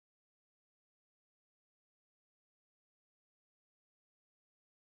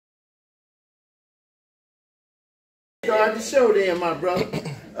Start the show then, my brother.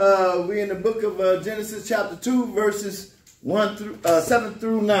 We're in the book of Genesis chapter 2, verses 7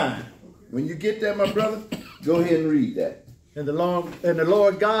 through 9. When you get there, my brother, go ahead and read that. And the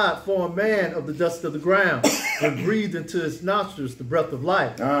Lord God formed man of the dust of the ground and breathed into his nostrils the breath of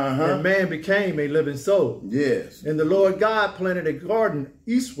life. And man became a living soul. Yes. And the Lord God planted a garden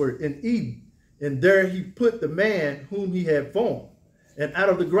eastward in Eden, and there he put the man whom he had formed. And out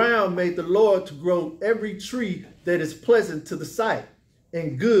of the ground made the Lord to grow every tree that is pleasant to the sight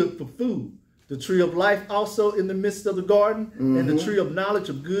and good for food. The tree of life also in the midst of the garden, and the tree of knowledge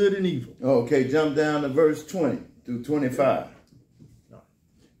of good and evil. Okay, jump down to verse 20 through 25.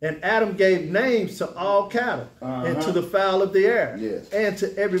 And Adam gave names to all cattle, and to the fowl of the air, and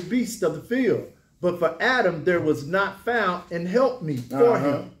to every beast of the field. But for Adam there was not found an helpmeet for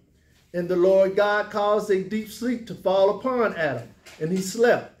him. And the Lord God caused a deep sleep to fall upon Adam, and he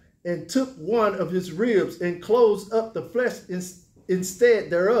slept, and took one of his ribs, and closed up the flesh instead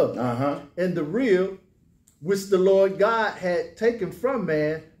thereof. And the rib which the Lord God had taken from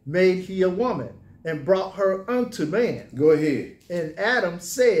man made he a woman, and brought her unto man. Go ahead. And Adam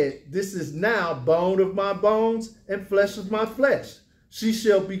said, this is now bone of my bones and flesh of my flesh. She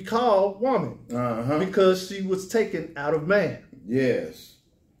shall be called woman, because she was taken out of man. Yes.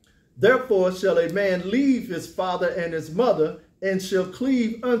 Therefore shall a man leave his father and his mother, and shall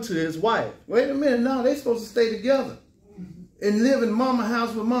cleave unto his wife. Wait a minute, now they're supposed to stay together and live in mama's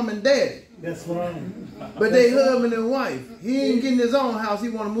house with mom and daddy. That's right. But they husband and wife. He ain't getting his own house. He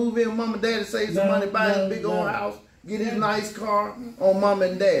want to move in with mom and daddy, save some money, buy his big old house, get his nice car on mom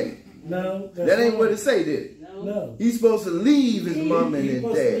and daddy. No. That ain't what it say, did it? No. He's supposed to leave his mom and his daddy. He's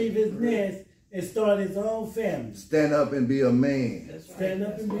supposed to leave his nest and start his own family. Stand up and be a man. Stand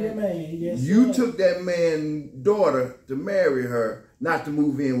up and be a man, yes. You took that man's daughter to marry her, not to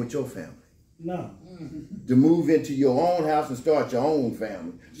move in with your family. No. To move into your own house and start your own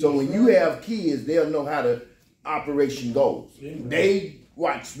family. So when you have kids, they'll know how the operation goes. They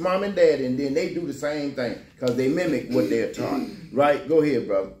watch mom and dad, and then they do the same thing because they mimic what they're taught. Right? Go ahead,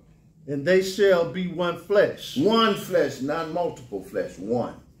 brother. And they shall be one flesh. One flesh, not multiple flesh.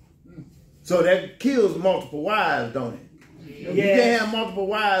 One. So that kills multiple wives, don't it? You can't have multiple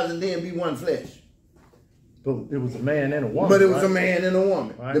wives and then be one flesh. But it was a man and a woman. But it was a man and a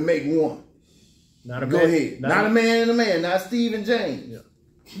woman to make one. Not a Go man, ahead. Not a man and a man. Not Steve and James.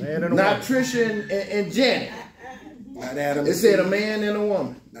 Man and a not woman. Trisha and Janet. Not Adam. It said a man and a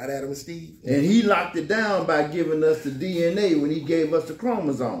woman. Not Adam and Steve. And he locked it down by giving us the DNA when he gave us the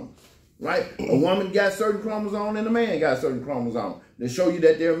chromosomes. Right? A woman got certain chromosomes and a man got certain chromosomes. They show you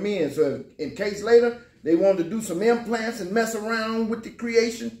that they're men. So in case later they want to do some implants and mess around with the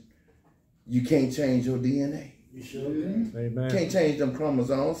creation, you can't change your DNA. You sure can. Amen. Can't change them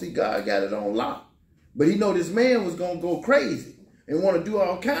chromosomes. See, God got it on lock. But he know this man was going to go crazy and want to do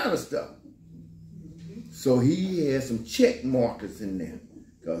all kind of stuff. So he has some check markers in there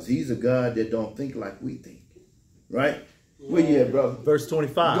because he's a God that don't think like we think. Right? Where you at, brother? Verse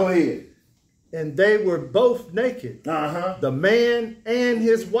 25. Go ahead. And they were both naked, the man and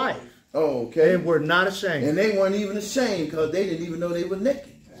his wife. Oh, okay. And were not ashamed. And they weren't even ashamed because they didn't even know they were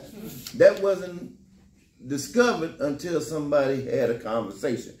naked. That wasn't discovered until somebody had a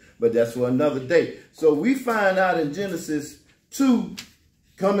conversation. But that's for another day. So we find out in Genesis 2,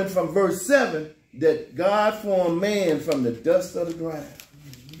 coming from verse 7, that God formed man from the dust of the ground.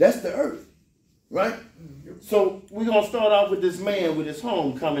 That's the earth, right? So we're going to start off with this man with his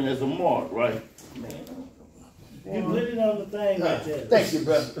home coming as a mark, right? You put it on the thing right there. Thank you,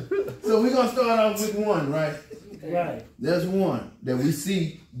 brother. So we're going to start off with one, right? Right. There's one that we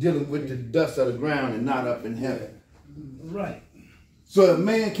see dealing with the dust of the ground and not up in heaven. Right. So if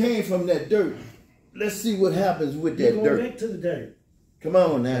man came from that dirt, let's see what happens with that dirt. Go back to the dirt. Come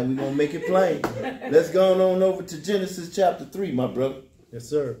on now, we're going to make it plain. Let's go on over to Genesis chapter 3, my brother. Yes,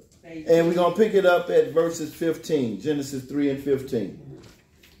 sir. And we're going to pick it up at verses 15. Genesis 3 and 15.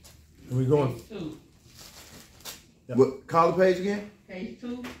 And we're going. What, call the page again? Page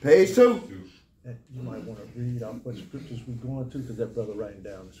 2. Page 2. You might want to read out what scriptures we're going to, because that brother writing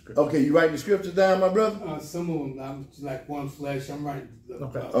down the scripture. Okay, you writing the scriptures down, my brother? Some of them, I'm like one flesh. I'm writing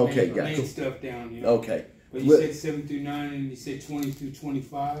the main stuff down. You know? Okay. But you said 7 through 9, and you said 20 through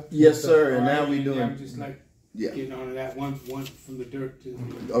 25. Yes, sir. And now we're doing. I'm just like getting on to that one from the dirt to.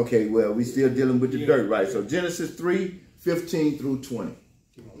 Okay, well, we still dealing with the dirt, right? So Genesis 3, 15 through 20.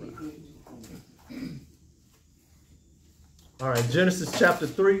 All right, Genesis chapter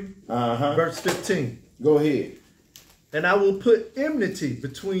 3, verse 15. Go ahead. And I will put enmity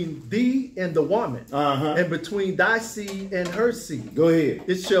between thee and the woman, and between thy seed and her seed. Go ahead.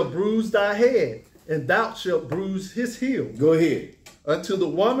 It shall bruise thy head, and thou shalt bruise his heel. Go ahead. Unto the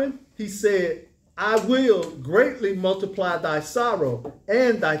woman he said, I will greatly multiply thy sorrow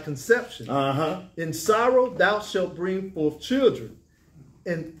and thy conception. In sorrow thou shalt bring forth children,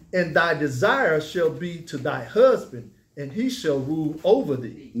 and thy desire shall be to thy husband, and he shall rule over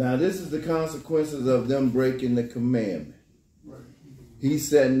thee. Now this is the consequences of them breaking the commandment. He's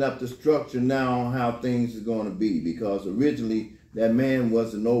setting up the structure now on how things are going to be, because originally that man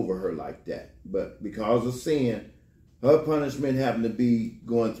wasn't over her like that. But because of sin, her punishment happened to be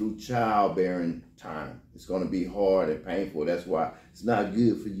going through childbearing time. It's going to be hard and painful. That's why it's not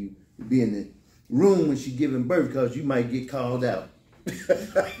good for you to be in the room when she's giving birth, because you might get called out.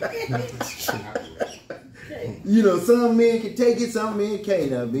 You know, some men can take it, some men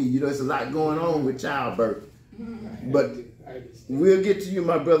can't. I mean, you know, it's a lot going on with childbirth. But we'll get to you,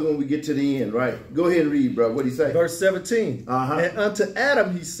 my brother, when we get to the end, right? Go ahead and read, bro. What do you say? Verse 17. And unto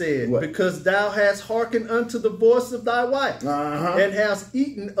Adam he said, what? Because thou hast hearkened unto the voice of thy wife, and hast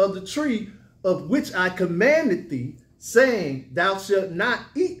eaten of the tree of which I commanded thee, saying, thou shalt not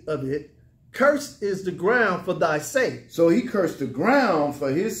eat of it. Cursed is the ground for thy sake. So he cursed the ground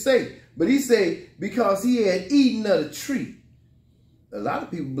for his sake. But he said, because he had eaten of the tree. A lot of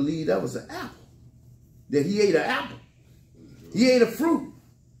people believe that was an apple. That he ate an apple. He ate a fruit.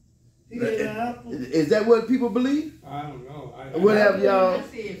 He ate an apple. Is that what people believe? I don't know. What have y'all? I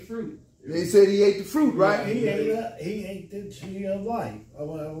said fruit. They said he ate the fruit, right? He ate the tree of life,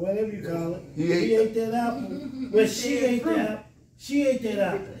 or whatever you call it. He ate that apple. Well, she ate that apple. She ate that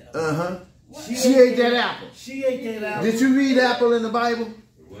apple. She ate that apple. She ate that apple. Did you read apple in the Bible?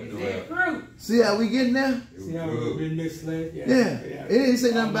 Fruit. See how we getting there? See how we've been misled? Yeah. It didn't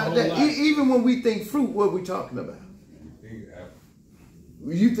say nothing about that. Even when we think fruit, what are we talking about?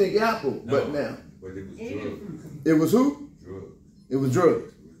 You think apple, but now. But it was drugs. It was who? Drugs. It was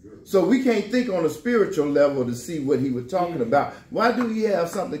drugs. So we can't think on a spiritual level to see what he was talking about. Why do he have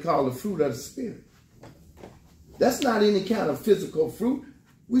something called the fruit of the spirit? That's not any kind of physical fruit.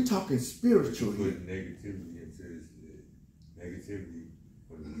 We're talking spiritual here. Put negativity into his negativity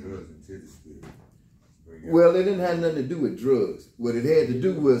from the drugs into the spirit. Well, it didn't have nothing to do with drugs. What it had to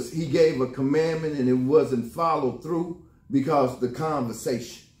do was he gave a commandment and it wasn't followed through because the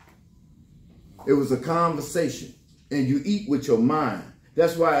conversation. It was a conversation, and you eat with your mind.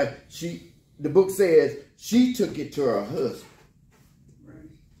 That's why the book says she took it to her husband.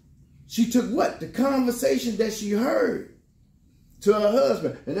 She took what? The conversation that she heard to her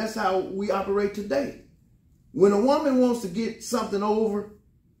husband. And that's how we operate today. When a woman wants to get something over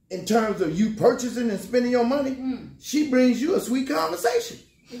in terms of you purchasing and spending your money, she brings you a sweet conversation.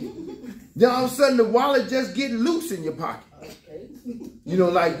 Then all of a sudden the wallet just get loose in your pocket. You know,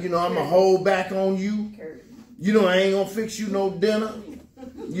 like, you know, I'm going to hold back on you. You know, I ain't going to fix you no dinner.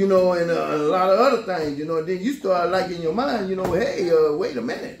 You know, and a lot of other things, you know. And then you start like in your mind, you know, hey, wait a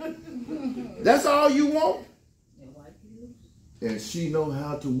minute. That's all you want? And she know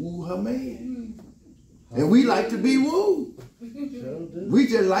how to woo her man. And we like to be wooed. We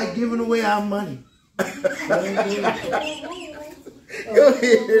just like giving away our money. Go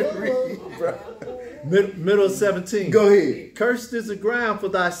ahead and read, bro. Middle 17. Go ahead. Cursed is the ground for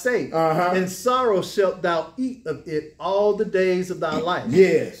thy sake, and sorrow shalt thou eat of it all the days of thy life.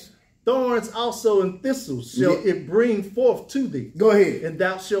 Yes. Thorns also and thistles shall it bring forth to thee. Go ahead. And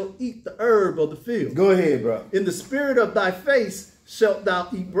thou shalt eat the herb of the field. Go ahead, bro. In the spirit of thy face shalt thou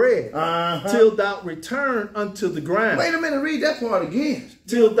eat bread, till thou return unto the ground. Wait a minute, read that part again.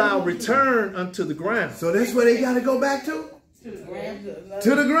 Till thou return unto the ground. So that's where they got to go back to? To the ground.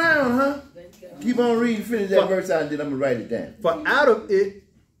 To the ground, huh? Keep on reading, finish that verse out, and then I'm going to write it down. For out of it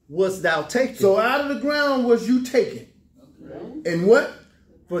was thou taken. So out of the ground was you taken. And what?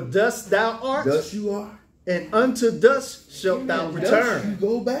 For dust thou art. Dust you are. And unto dust shalt thou return. You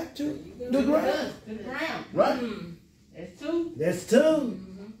go back to the ground. To the ground. Right. That's two. That's two.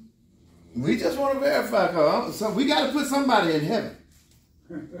 We just want to verify, so we got to put somebody in heaven.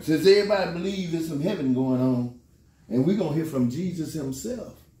 Since everybody believes there's some heaven going on. And we're going to hear from Jesus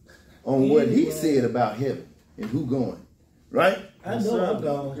himself on what he said about heaven and who going. Right? I know I'm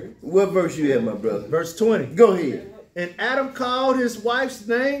going. What verse you have, my brother? Verse 20. Go ahead. And Adam called his wife's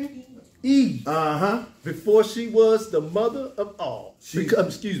name Eve. Before she was the mother of all.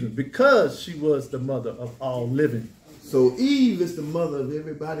 Because she was the mother of all living. So Eve is the mother of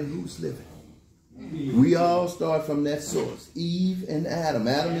everybody who's living. We all start from that source. Eve and Adam.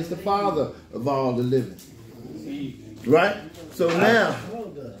 Adam is the father of all the living. Right? So now,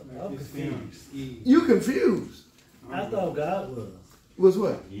 Hold up. I'm confused. you confused. I thought God was. Was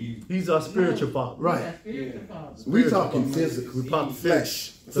what? He's our spiritual father. Right. That's spiritual father. We talking physical. We talking Flesh.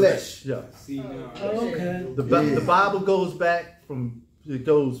 Flesh. Yeah. See now. Oh, okay. The Bible goes back from, it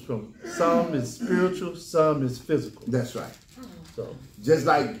goes from some is spiritual, some is physical. That's right. So Just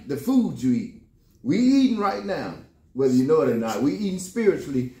like the food you eat. We eating right now, whether you know it or not. We eating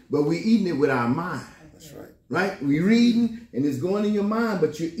spiritually, but we eating it with our mind. That's right. Right? We reading and it's going in your mind,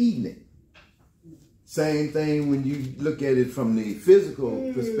 but you're eating it. Same thing when you look at it from the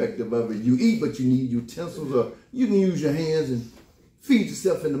physical perspective of it. You eat, but you need utensils, or you can use your hands and feed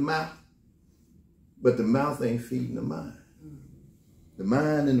yourself in the mouth. But the mouth ain't feeding the mind. The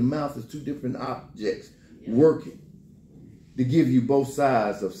mind and the mouth is two different objects working to give you both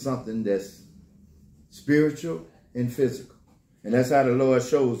sides of something that's spiritual and physical. And that's how the Lord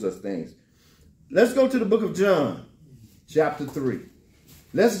shows us things. Let's go to the book of John, chapter 3.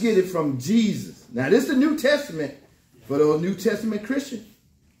 Let's get it from Jesus. Now, this is the New Testament for those New Testament Christians.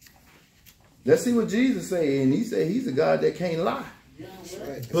 Let's see what Jesus said. And he said he's a God that can't lie.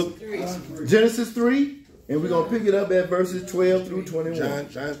 Book Genesis 3, and we're going to pick it up at verses 12 through 21.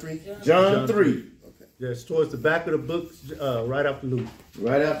 John 3? John 3. Okay. yes, towards the back of the book, right after Luke.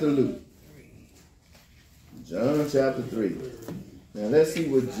 Right after Luke. John chapter 3. Now, let's see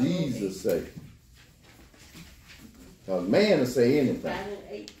what Jesus said. Because man will say anything.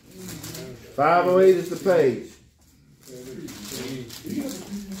 508. 508 is the page.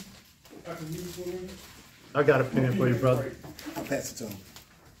 I got a pen for you, brother. I'll pass it to him.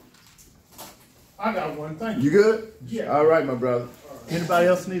 I got one thing. You good? Yeah. All right, my brother. Anybody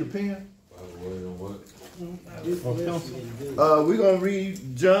else need a pen? Or pencil? We're going to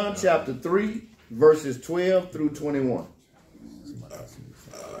read John chapter 3, verses 12 through 21.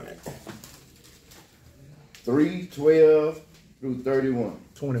 3, 12 through 31.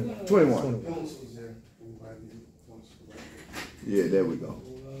 21. 21. Yeah, there we go.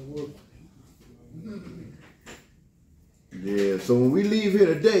 Yeah, so when we leave here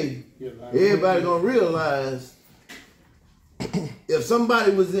today, everybody gonna realize if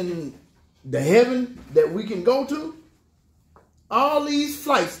somebody was in the heaven that we can go to, all these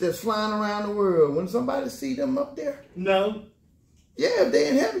flights that's flying around the world, when somebody see them up there, No. yeah, if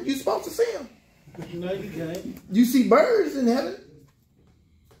they're in heaven, you're supposed to see them. No, you can't. You see birds in heaven.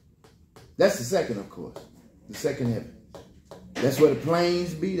 That's the second, of course. The second heaven. That's where the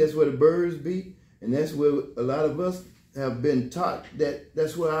planes be. That's where the birds be. And that's where a lot of us have been taught that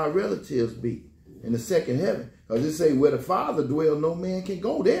that's where our relatives be, in the second heaven. Because it say where the Father dwell, no man can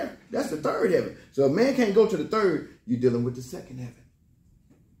go there. That's the third heaven. So if man can't go to the third, you're dealing with the second heaven.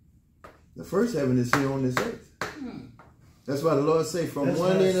 The first heaven is here on this earth. That's why the Lord say from That's one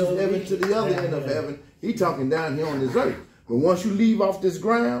why end it's so of heaven big. to the other end of heaven, he talking down here on this earth. But once you leave off this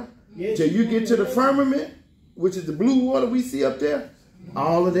ground, till you get to the firmament, which is the blue water we see up there,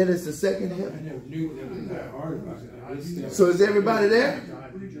 all of that is the second I heaven. never knew that was that hard about that. So is everybody there?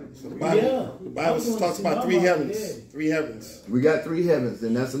 So the Bible talks about three heavens. Three heavens. We got three heavens,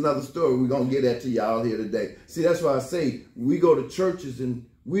 and that's another story we're going to get at to y'all here today. See, that's why I say we go to churches and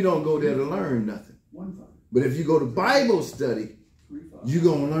we don't go there to learn nothing. But if you go to Bible study, you're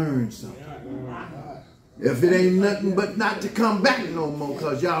going to learn something. If it ain't nothing but not to come back no more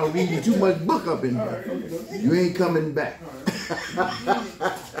because y'all reading too much book up in here, you ain't coming back.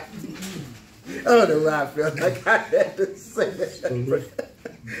 Oh, the right, felt like I had to say that.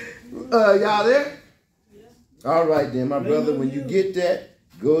 Y'all there? All right then, my brother, when you get that,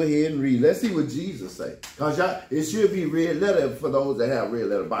 go ahead and read. Let's see what Jesus say. Because it should be red letter for those that have red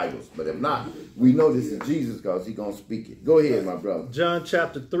letter Bibles. But if not, we know this is Jesus because he's going to speak it. Go ahead, my brother. John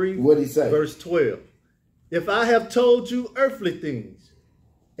chapter 3, What'd he say? verse 12. If I have told you earthly things,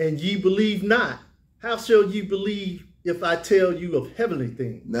 and ye believe not, how shall ye believe if I tell you of heavenly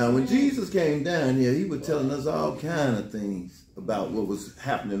things? Now, when Jesus came down here, he was telling us all kind of things about what was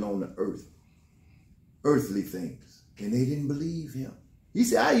happening on the earth. Earthly things. And they didn't believe him. He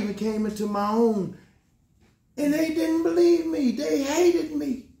said, I even came into my own, and they didn't believe me. They hated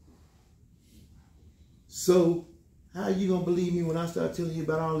me. So, how are you going to believe me when I start telling you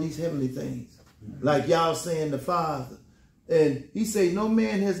about all these heavenly things? Like y'all saying the Father. And he said, no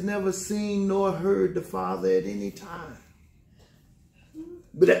man has never seen nor heard the Father at any time.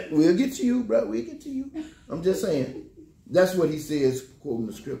 But we'll get to you, bro. We'll get to you. I'm just saying. That's what he says, quoting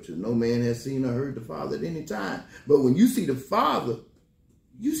the scripture. No man has seen or heard the Father at any time. But when you see the Father,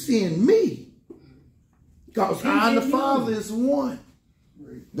 you seeing me. Because I and the Father is one.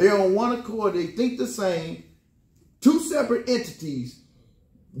 They're on one accord. They think the same. Two separate entities.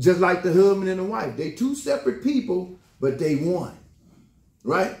 Just like the husband and the wife. They two separate people, but they one.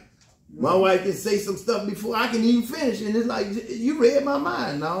 Right? My wife can say some stuff before I can even finish, and it's like, you read my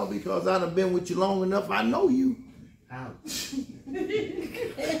mind now because I done been with you long enough. I know you. Ouch.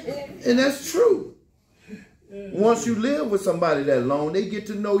 And that's true. Once you live with somebody that long, they get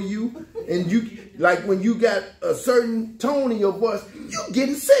to know you, and you, like when you got a certain tone in your voice, you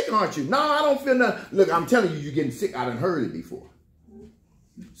getting sick, aren't you? No, I don't feel nothing. Look, I'm telling you, you're getting sick. I done heard it before.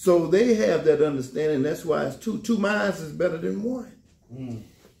 So they have that understanding. That's why it's two. Two minds is better than one.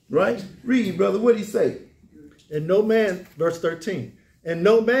 Right? Read, brother. What did he say? And no man, verse 13, and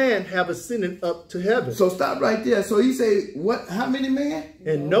no man have ascended up to heaven. So stop right there. So he say, what? How many men?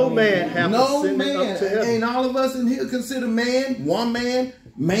 And no man have ascended up to heaven. Ain't all of us in here consider man, one man,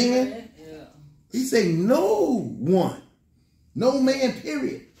 man? Yeah. He say no one. No man,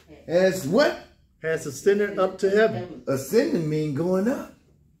 period. Has what? Has ascended up to heaven. Ascending mean going up.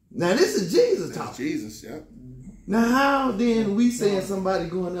 Now this is Jesus talking. Jesus, yeah. Now how then we saying somebody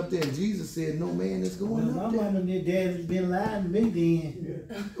going up there and Jesus said no man is going My up there? mama and their dad has been lying to me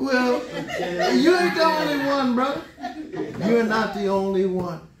then. Well, you ain't the only one, brother. You're not the only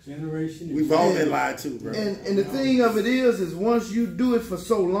one. Generation. We've all been lied to, bro. And the thing of it is once you do it for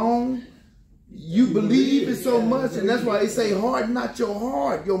so long, you believe it so much, and that's why they say harden not your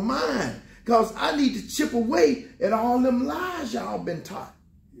heart, your mind. Because I need to chip away at all them lies y'all been taught.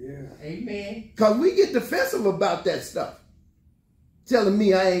 Yeah. Amen. Because we get defensive about that stuff. Telling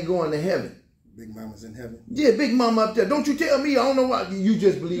me I ain't going to heaven. Big Mama's in heaven. Yeah, Big Mama up there. Don't you tell me I don't know what. You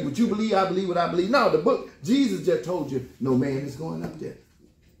just believe what you believe. I believe what I believe. No, the book, Jesus just told you no man is going up there.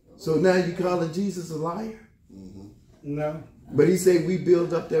 So now you calling Jesus a liar? No. But he said we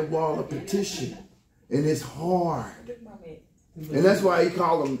build up that wall of petition. And it's hard. And that's why he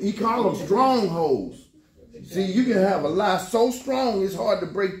call them strongholds. See, you can have a lie so strong it's hard to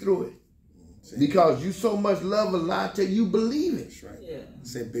break through it. Because you so much love a lie till you believe it. That's right. Yeah.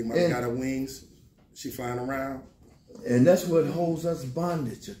 Say Big Mama got her wings. She flying around. And that's what holds us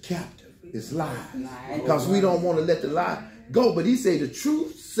bondage or captive. It's lies. Because we don't want to let the lie go. But he said the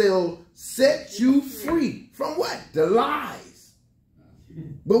truth shall set you free. From what? The lies.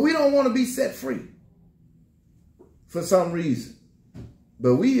 But we don't want to be set free. For some reason.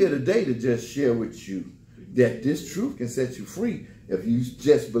 But we here today to just share with you that this truth can set you free if you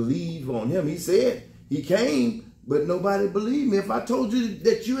just believe on him. He said he came, but nobody believed me. If I told you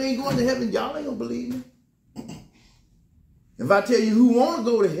that you ain't going to heaven, y'all ain't going to believe me. If I tell you who want to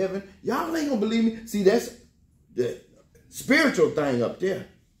go to heaven, y'all ain't going to believe me. See, that's the spiritual thing up there.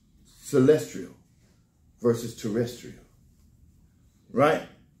 Celestial versus terrestrial. Right?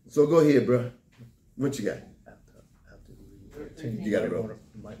 So go ahead, bro. What you got? You got it, bro.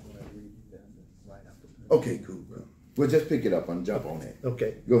 Okay, cool, bro. Well, just pick it up and jump on that.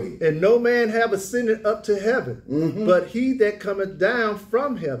 Okay. Go ahead. And no man have ascended up to heaven, but he that cometh down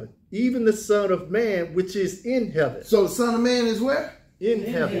from heaven, even the Son of Man, which is in heaven. So the Son of Man is where? In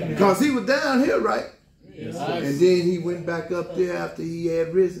heaven. Because he was down here, right? Yes. And then he went back up there after he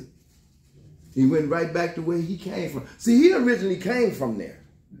had risen. He went right back to where he came from. See, he originally came from there.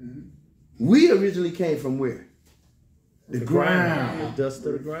 We originally came from where? The ground. The dust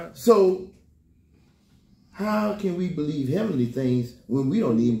of the ground. So, how can we believe heavenly things when we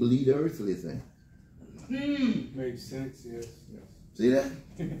don't even believe the earthly thing? Makes sense, yes. See that?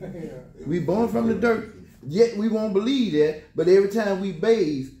 We born from the dirt, yet we won't believe that. But every time we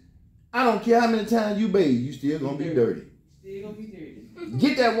bathe, I don't care how many times you bathe, you still gonna be dirty. Still gonna be dirty.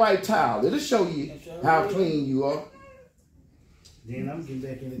 Get that white towel. It'll show you how clean you are. Then I'm getting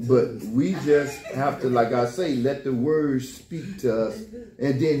back in it. But we just have to, like I say, let the word speak to us.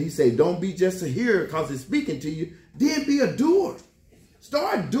 And then he say, don't be just a hearer because it's speaking to you. Then be a doer.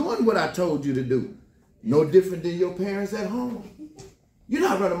 Start doing what I told you to do. No different than your parents at home. You're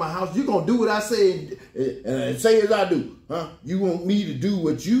not running my house. You're going to do what I say and say as I do. Huh? You want me to do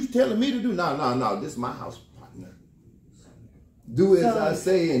what you telling me to do? No. This is my house, partner. Do as I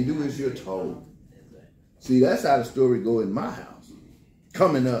say and do as you're told. See, that's how the story go in my house.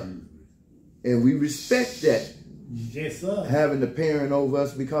 Coming up. And we respect that. Yes, sir. Having the parent over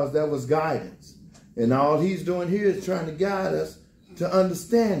us because that was guidance. And all he's doing here is trying to guide us to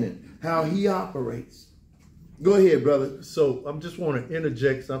understanding how he operates. Go ahead, brother. So I'm just want to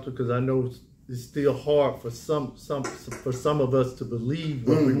interject something because I know it's still hard for some of us to believe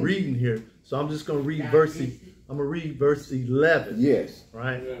what we're reading here. So I'm just going to read verse 11. Yes.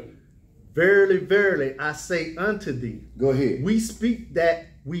 Right? Verily, verily, I say unto thee. Go ahead. We speak that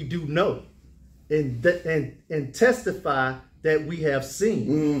we do know, and testify that we have seen,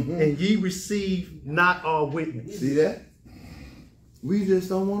 and ye receive not our witness. See that? We just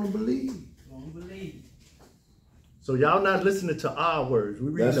don't want to believe. Don't believe. So y'all not listening to our words.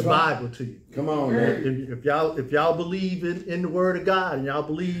 We reading the Bible to you. Come on, man. If y'all believe in the word of God and y'all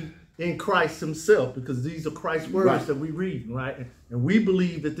believe in Christ himself, because these are Christ's words that we read, right? And we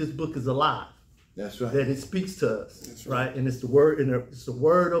believe that this book is alive. That's right. That it speaks to us, right? And it's the word, it's the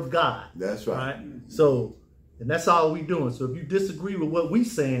word of God. That's right. So, and that's all we doing. So if you disagree with what we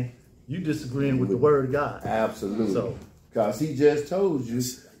saying, you disagreeing with the word of God. Absolutely. So, because he just told you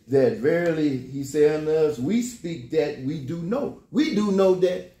that verily, he said unto us, we speak that we do know. We do know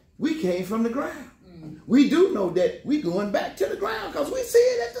that we came from the ground. We do know that we going back to the ground because we see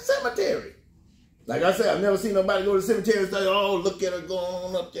it at the cemetery. Like I said, I've never seen nobody go to the cemetery and say, oh, look at her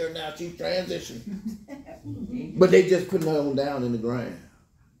going up there now. She's transitioning. But they just putting her on down in the ground.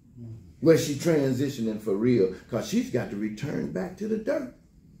 Where she transitioning for real because she's got to return back to the dirt.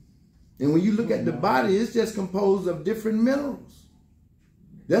 And when you look at the body, it's just composed of different minerals.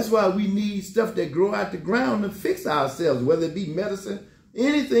 That's why we need stuff that grow out the ground to fix ourselves, whether it be medicine,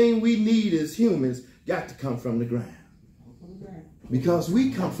 anything we need as humans got to come from the ground. Because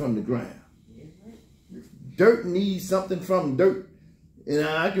we come from the ground. Dirt needs something from dirt. And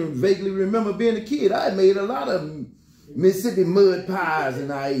I can vaguely remember being a kid, I made a lot of Mississippi mud pies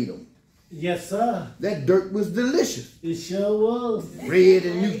and I ate them. Yes, sir. That dirt was delicious. It sure was. Red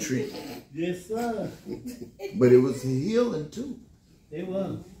and nutrient. Yes, sir. But it was healing too. It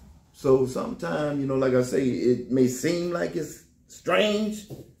was. So sometimes, you know, like I say, it may seem like it's strange,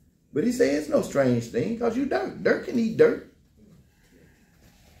 but he said it's no strange thing because you dirt. Dirt can eat dirt.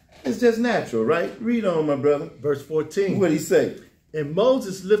 It's just natural, right? Read on, my brother. Verse 14. What'd he say? And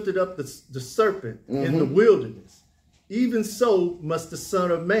Moses lifted up the serpent in the wilderness. Even so must the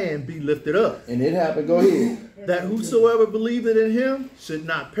Son of Man be lifted up. And it happened. Go ahead. That whosoever believeth in him should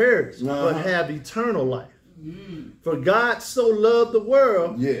not perish, but have eternal life. For God so loved the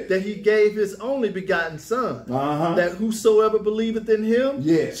world that he gave his only begotten Son, that whosoever believeth in him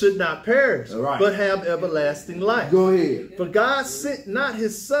should not perish, but have everlasting life. Go ahead. For God sent not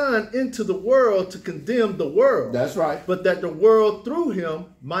his Son into the world to condemn the world. That's right. But that the world through him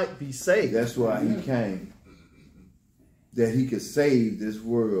might be saved. That's why he came. That he could save this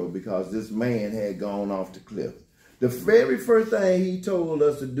world because this man had gone off the cliff. The very first thing he told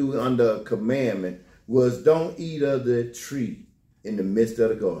us to do under a commandment was don't eat of the tree in the midst of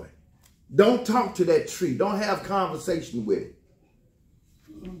the garden. Don't talk to that tree. Don't have conversation with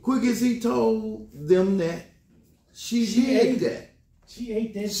it. Quick as he told them that, she did that. She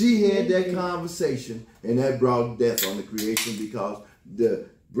ate that. She had that conversation, and that brought death on the creation because the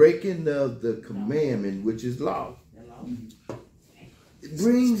breaking of the commandment, which is law, it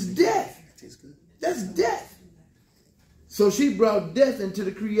brings death. That's death. So she brought death into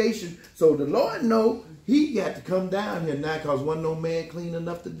the creation. So the Lord know he got to come down here now because wasn't no man clean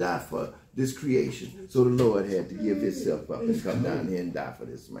enough to die for this creation. So the Lord had to give himself up and come down here and die for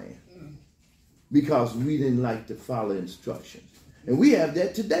this man. Because we didn't like to follow instructions. And we have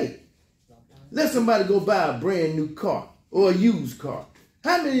that today. Let somebody go buy a brand new car or a used car.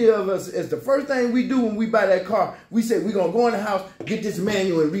 How many of us, as the first thing we do when we buy that car, we say, we're going to go in the house, get this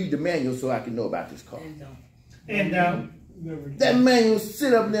manual and read the manual so I can know about this car. And that manual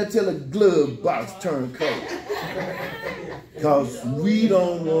sit up there till the glove box turn cold. Because we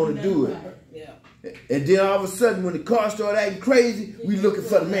don't want to do it. And then all of a sudden, when the car started acting crazy, we looking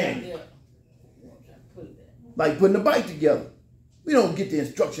for the manual. Like putting the bike together. We don't get the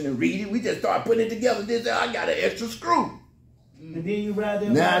instruction and read it. We just start putting it together. This, I got an extra screw. And then you ride there.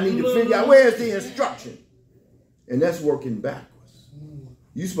 Now I need to figure out where's the instruction. And that's working backwards.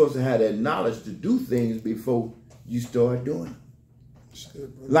 You're supposed to have that knowledge to do things before you start doing them.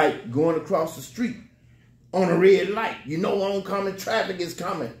 Like going across the street on a red light. You know oncoming traffic is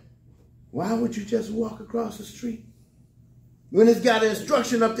coming. Why would you just walk across the street? When it's got an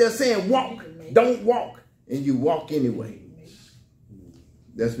instruction up there saying walk, don't walk, and you walk anyway.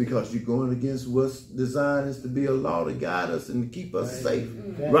 That's because you're going against what's designed is to be a law to guide us and to keep us safe.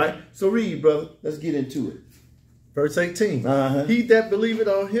 Right? So read, brother. Let's get into it. Verse 18. He that believeth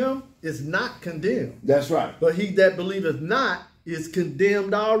on him is not condemned. That's right. But he that believeth not is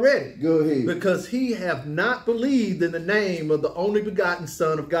condemned already. Go ahead. Because he have not believed in the name of the only begotten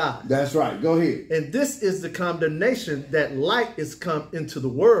Son of God. That's right. Go ahead. And this is the condemnation that light is come into the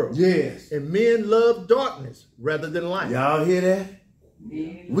world. Yes. And men love darkness rather than light. Y'all hear that?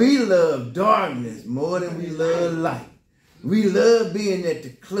 We love darkness more than we love light. We love being at the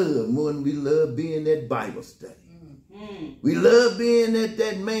club more than we love being at Bible study. We love being at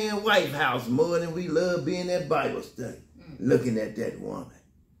that man wife house more than we love being at Bible study. Looking at that woman.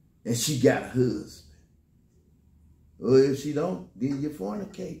 And she got a husband. Or if she don't, then you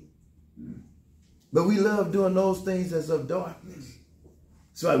fornicate. But we love doing those things that's of darkness.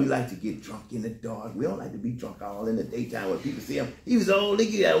 That's why we like to get drunk in the dark. We don't like to be drunk all in the daytime when people see him. He was old, look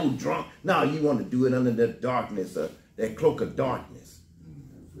at that old drunk. No, you want to do it under the darkness, that cloak of darkness.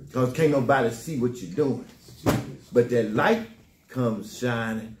 Because can't nobody see what you're doing. But that light comes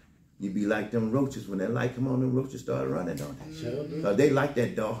shining. You be like them roaches. When that light come on, them roaches start running, don't they? Because they like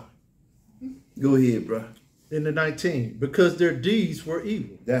that dark. Go ahead, bro. In the 19, because their deeds were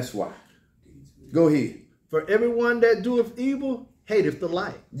evil. That's why. Go ahead. For everyone that doeth evil hateth the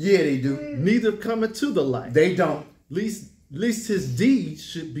light. Yeah, they do. Neither cometh to the light. They don't. Least his deeds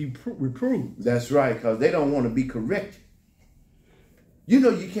should be reproved. That's right, because they don't want to be corrected. You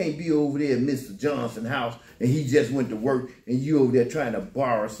know you can't be over there at Mr. Johnson's house and he just went to work and you over there trying to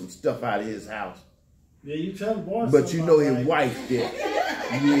borrow some stuff out of his house. Yeah, you trying to borrow but you know his wife there.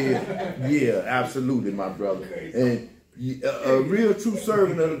 Yeah, absolutely, my brother. And a real true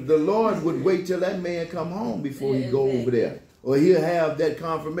servant of the Lord would wait till that man come home before he go over there. Or he'll have that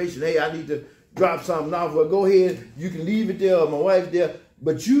confirmation, hey, I need to drop something off. Well, go ahead, you can leave it there, or my wife's there.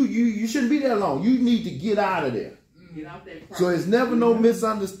 But you shouldn't be there long. You need to get out of there. Get out there. So it's never no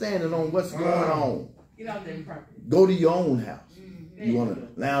misunderstanding on what's going on. Get out there properly. Go to your own house. You want to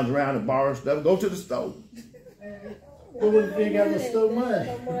lounge around and borrow stuff, go to the store. But what if you ain't got no store money?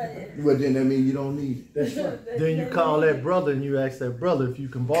 Well, then that means you don't need it. That's right. Then you call that brother and you ask that brother if you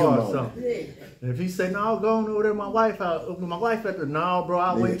can borrow something. And if he say, no, go on over there, my wife at the, no, bro,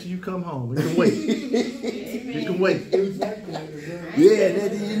 I'll wait till you come home. You can wait. You can wait.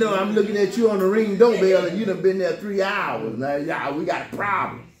 Yeah, you know, I'm looking at you on the ring doorbell and you done been there 3 hours. Now, yeah, we got a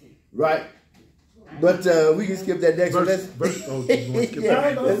problem, right? But we can skip that next one. Don't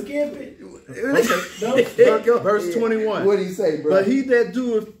skip it. Verse 21. What do you say, bro? But he that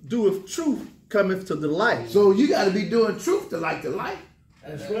doeth truth cometh to the light. So you got to be doing truth to like the light.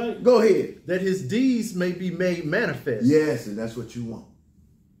 That's right. Go ahead. That his deeds may be made manifest. Yes, and that's what you want.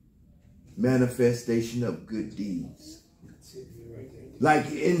 Manifestation of good deeds. Like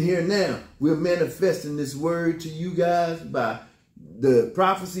in here now, we're manifesting this word to you guys by the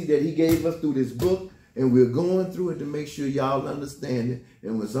prophecy that he gave us through this book. And we're going through it to make sure y'all understand it.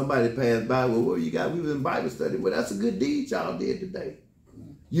 And when somebody passed by, well, what you got? We was in Bible study. Well, that's a good deed y'all did today.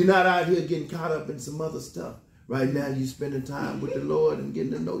 You're not out here getting caught up in some other stuff. Right now, you're spending time with the Lord and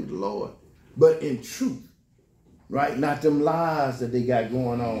getting to know the Lord. But in truth, right? Not them lies that they got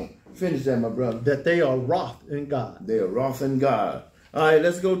going on. Finish that, my brother. That they are wroth in God. They are wroth in God. All right,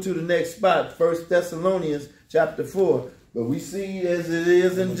 let's go to the next spot. 1 Thessalonians chapter 4. But we see as it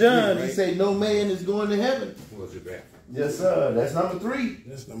is in John, he say no man is going to heaven. What's it back? Yes, sir. That's number 3.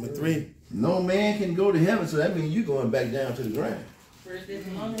 That's number 3. No man can go to heaven, so that means you're going back down to the ground. 1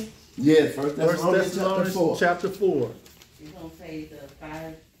 Thessalonians? Yes, 1 Thessalonians chapter 4. It's going to say the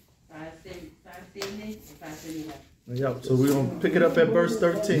 570 or 571. Yep, so we're going to pick it up at verse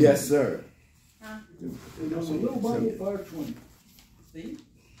 13. Yes, sir. Huh? See?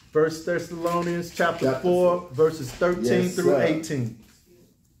 1 Thessalonians chapter 4, verses 13 through 18.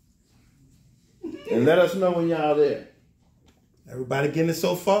 And let us know when y'all there. Everybody getting it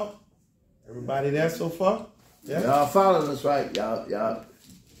so far? Everybody there so far? Yeah. Y'all following us, right? Y'all.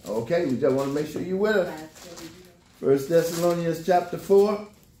 Okay, we just want to make sure you're with us. 1 Thessalonians chapter 4,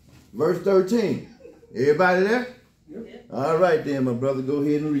 verse 13. Everybody there? Yep. All right then, my brother. Go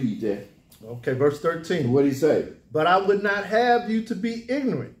ahead and read that. Okay, verse 13. What did he say? But I would not have you to be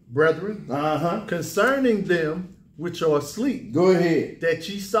ignorant, brethren, concerning them which are asleep. Go ahead. That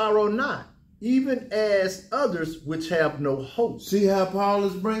ye sorrow not, even as others which have no hope. See how Paul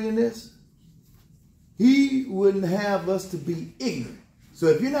is bringing this? He wouldn't have us to be ignorant. So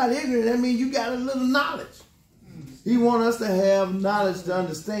if you're not ignorant, that means you got a little knowledge. He wants us to have knowledge to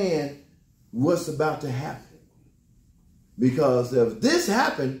understand what's about to happen. Because if this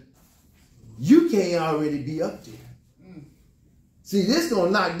happened, you can't already be up there. See, this going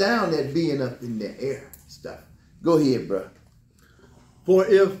to knock down that being up in the air stuff. Go ahead, bro. For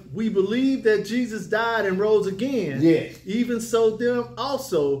if we believe that Jesus died and rose again, even so them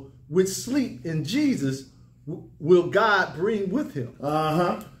also which sleep in Jesus will God bring with him.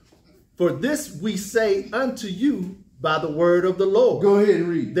 For this we say unto you by the word of the Lord. Go ahead and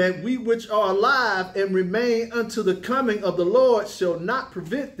read. That we which are alive and remain unto the coming of the Lord shall not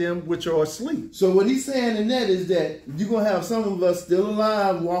prevent them which are asleep. So what he's saying in that is that you're going to have some of us still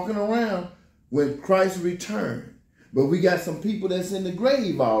alive walking around when Christ returns. But we got some people that's in the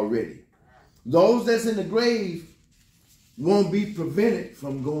grave already. Those that's in the grave won't be prevented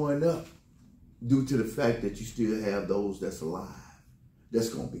from going up due to the fact that you still have those that's alive that's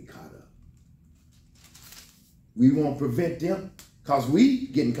going to be caught up. We won't prevent them because we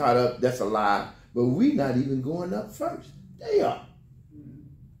getting caught up that's alive but we not even going up first. They are.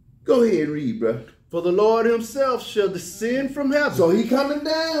 Go ahead and read, bro. For the Lord himself shall descend from heaven. So he coming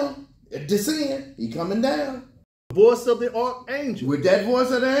down. Descend. He coming down. The voice of the archangel. With that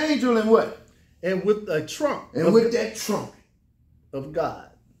voice of the angel and what? And with a trump. And with that trumpet. Of God.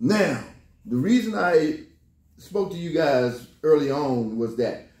 Now, the reason I spoke to you guys early on was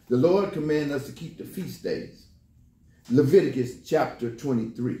that the Lord commanded us to keep the feast days. Leviticus chapter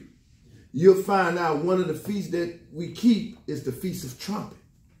 23. You'll find out one of the feasts that we keep is the Feast of Trumpet.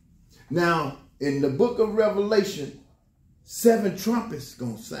 Now, in the book of Revelation, 7 trumpets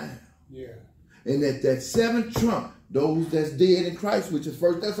gonna sound. Yeah. And at that 7th trump, those that's dead in Christ, which is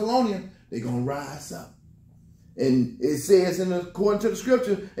 1 Thessalonians, they're gonna rise up. And it says, according to the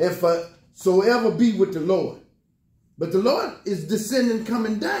scripture, and forever be with the Lord. But the Lord is descending,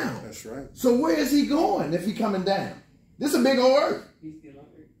 coming down. That's right. So where is he going if he coming down? This is a big old earth. He's still on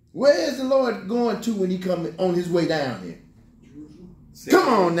earth. Where is the Lord going to when he come on his way down here?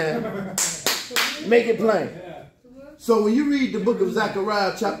 Come on now. Make it plain. So when you read the book of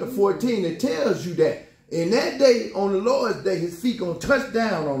Zechariah chapter 14, it tells you that in that day, on the Lord's day, his feet going to touch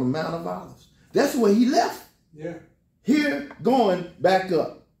down on the Mount of Olives. That's where he left. Yeah. Here, going back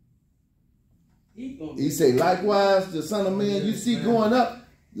up. He say, likewise, the Son of Man you see going up,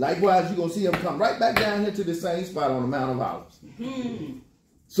 likewise, you're going to see him come right back down here to the same spot on the Mount of Olives.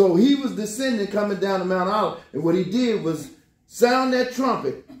 So he was descending, coming down the Mount of Olives. And what he did was sound that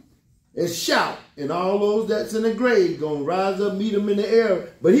trumpet and shout. And all those that's in the grave going to rise up, meet him in the air.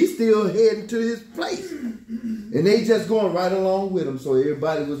 But he's still heading to his place. And they just going right along with him. So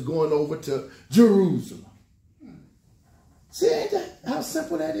everybody was going over to Jerusalem. See, ain't that how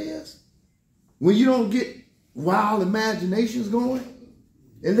simple that is? When you don't get wild imaginations going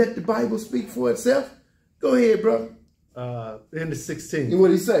and let the Bible speak for itself. Go ahead, brother. In the 16th. And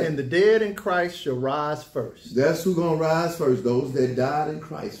what he say? And the dead in Christ shall rise first. That's who's going to rise first. Those that died in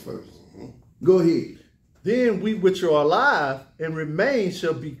Christ first. Go ahead. Then we which are alive and remain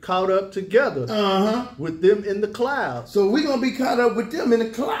shall be caught up together with them in the clouds. So we're going to be caught up with them in the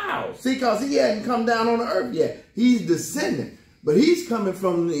clouds. See, because he hadn't come down on the earth yet. He's descending. But he's coming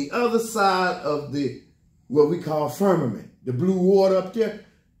from the other side of the, what we call firmament. The blue water up there.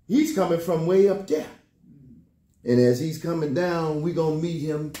 He's coming from way up there. And as he's coming down, we're going to meet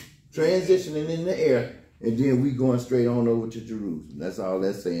him transitioning in the air. And then we going straight on over to Jerusalem. That's all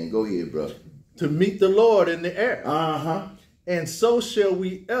that's saying. Go ahead, brother. To meet the Lord in the air. And so shall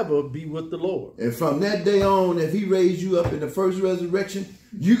we ever be with the Lord. And from that day on, if he raised you up in the first resurrection,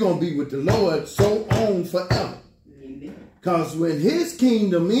 you're going to be with the Lord so on forever. Because when his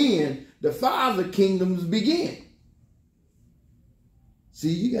kingdom ends, the Father kingdoms begin. See,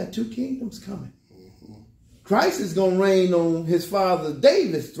 you got 2 kingdoms coming. Christ is going to reign on his father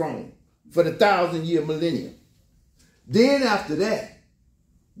David's throne for the 1,000-year millennium. Then after that,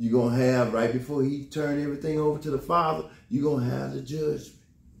 you're going to have, right before he turned everything over to the Father, you're going to have the judgment.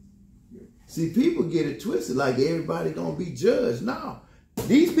 See, people get it twisted like everybody going to be judged. No.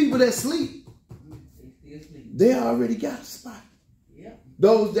 These people that sleep, they already got a spot.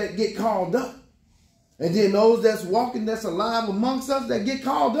 Those that get called up. And then those that's walking, that's alive amongst us that get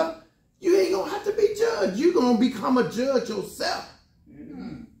called up, you ain't going to have to be judged. You're going to become a judge yourself.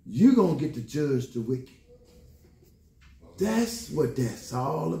 You're going to get to judge the wicked. That's what that's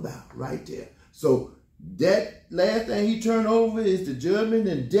all about right there. So that last thing he turned over is the judgment,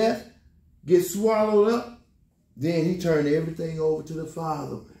 and death gets swallowed up. Then he turned everything over to the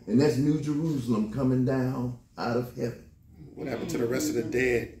Father. And that's New Jerusalem coming down out of heaven. What happened to the rest of the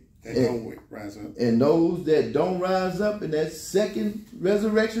dead that don't rise up? And those that don't rise up in that second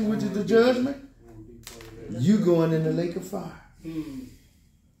resurrection, which is the judgment, you going in the lake of fire.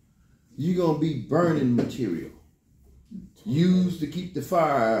 You're going to be burning material used to keep the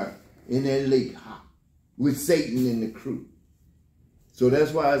fire in that lake hot with Satan and the crew. So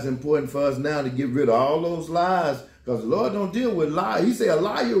that's why it's important for us now to get rid of all those lies, because the Lord don't deal with lies. He said a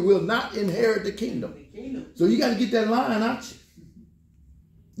liar will not inherit the kingdom. So you got to get that lying out you.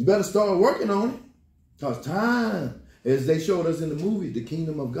 You better start working on it, because time, as they showed us in the movie, the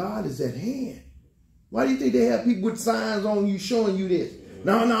kingdom of God is at hand. Why do you think they have people with signs on you showing you this?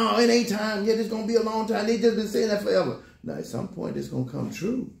 No, it ain't time yet. It's going to be a long time. They just been saying that forever. Now, at some point, it's going to come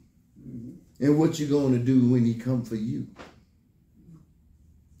true. And what you going to do when he come for you?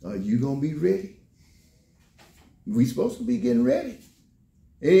 Are you going to be ready? We supposed to be getting ready.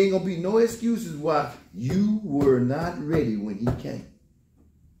 There ain't going to be no excuses why you were not ready when he came.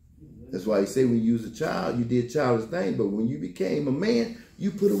 That's why he say when you was a child, you did childish things. But when you became a man,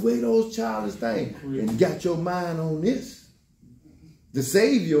 you put away those childish things and got your mind on this to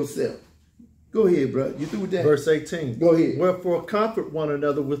save yourself. Go ahead, bro. You through with that? Verse 18. Go ahead. Wherefore comfort one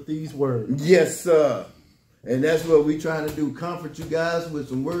another with these words. Yes, sir. And that's what we're trying to do. Comfort you guys with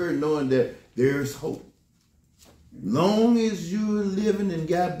some word, knowing that there's hope. Long as you're living and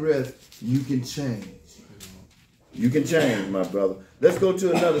got breath, you can change. You can change, my brother. Let's go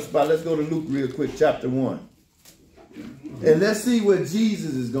to another spot. Let's go to Luke real quick, chapter 1. And let's see what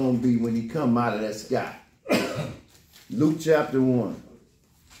Jesus is going to be when he come out of that sky. Luke chapter 1.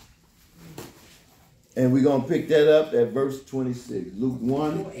 And we're going to pick that up at verse 26. Luke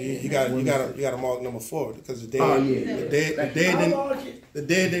 1. You got to mark number 4 because the dead, Oh, yeah. the dead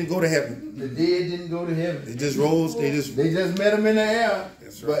didn't go to heaven. The dead didn't go to heaven. They just rose. They just met him in the air.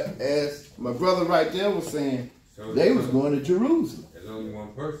 That's right. But as my brother right there was saying, they was going to Jerusalem. There's only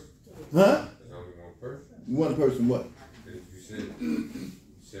one person. Huh? There's only one person. One person what? You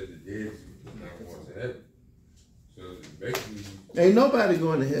said the dead is not going to heaven. So basically, Ain't nobody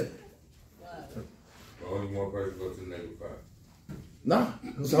going to heaven. only one person go to the lake of fire. Nah,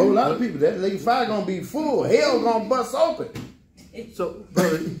 there's a whole lot of people. That lake of fire gonna be full. Hell gonna bust open. So,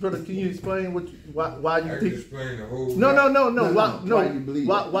 brother, can you explain why you I can think? explain the whole.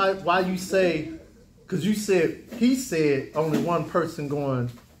 Why you say? Because he said only one person going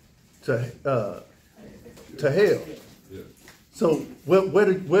to hell. Yeah. So where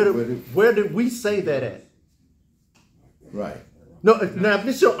did we say that at? Right. No, now if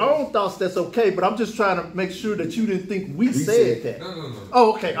it's your own thoughts, that's okay. But I'm just trying to make sure that you didn't think we said that. No.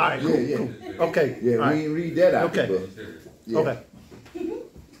 Oh, okay. All right. Cool. Yeah. Cool. Okay. Yeah, all right. we didn't read that out. Okay. The book. Yeah. Okay.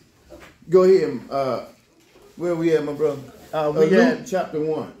 Go ahead. Where we at, my brother? We Luke at chapter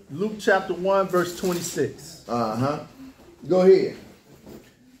 1. Luke chapter 1, verse 26. Go ahead.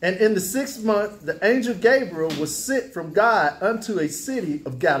 And in the 6th month, the angel Gabriel was sent from God unto a city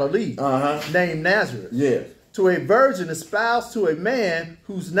of Galilee, named Nazareth. Yes. To a virgin espoused to a man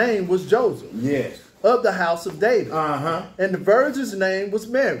whose name was Joseph. Yes. Of the house of David. And the virgin's name was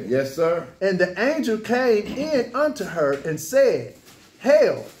Mary. Yes, sir. And the angel came in unto her and said,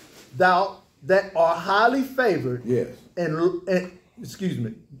 Hail, thou that art highly favored. Yes. And excuse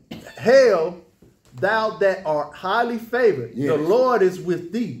me. Hail, thou that art highly favored. Yes. The Lord is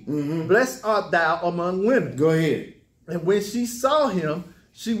with thee. Blessed art thou among women. Go ahead. And when she saw him,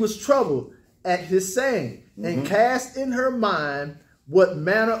 she was troubled at his saying, and cast in her mind what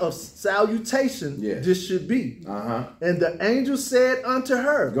manner of salutation this should be. And the angel said unto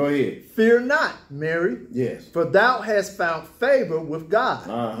her, Go ahead. Fear not, Mary, Yes. for thou hast found favor with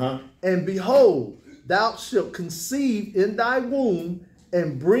God. And behold, thou shalt conceive in thy womb,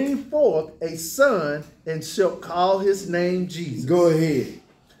 and bring forth a son, and shalt call his name Jesus. Go ahead.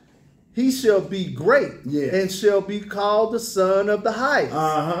 He shall be great, and shall be called the Son of the Highest.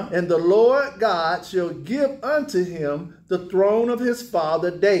 And the Lord God shall give unto him the throne of his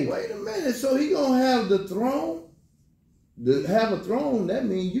father David. Wait a minute. So he gonna have the throne? To have a throne, that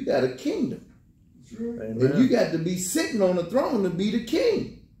means you got a kingdom. Amen. And you got to be sitting on the throne to be the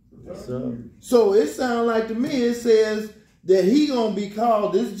king. Yes, sir. So it sounds like to me, it says that he gonna be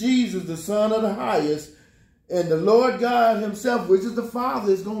called this Jesus, the Son of the Highest. And the Lord God himself, which is the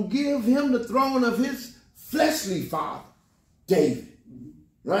Father, is going to give him the throne of his fleshly father, David.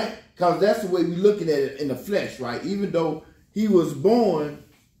 Right? Because that's the way we're looking at it in the flesh, right? Even though he was born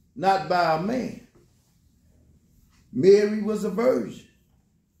not by a man. Mary was a virgin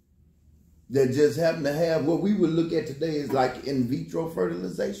that just happened to have what we would look at today as like in vitro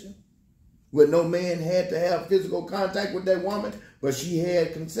fertilization, where no man had to have physical contact with that woman, but she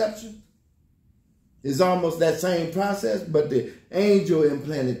had conception. It's almost that same process, but the angel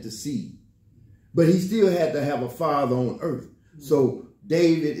implanted the seed. But he still had to have a father on earth. So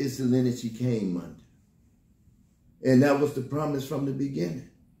David is the lineage he came under. And that was the promise from the beginning.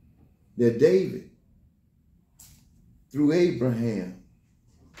 That David, through Abraham,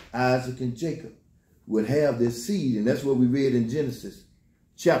 Isaac, and Jacob, would have this seed. And that's what we read in Genesis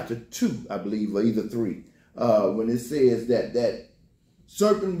chapter 2, I believe, or either 3. When it says that that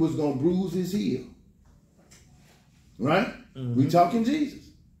serpent was going to bruise his heel. Right? We talking Jesus.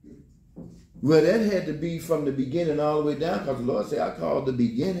 Well, that had to be from the beginning all the way down, because the Lord said, I called the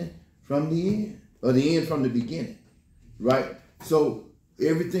beginning from the end, or the end from the beginning. Right? So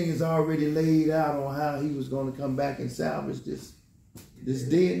everything is already laid out on how he was going to come back and salvage this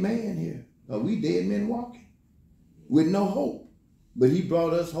dead man here. We dead men walking with no hope. But he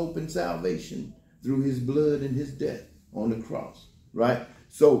brought us hope and salvation through his blood and his death on the cross. Right?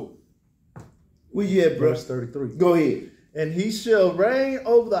 So, where you at, bro? Verse 33. Go ahead. And he shall reign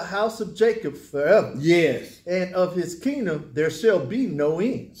over the house of Jacob forever. Yes. And of his kingdom there shall be no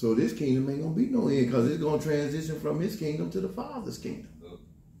end. So this kingdom ain't going to be no end, because it's going to transition from his kingdom to the Father's kingdom.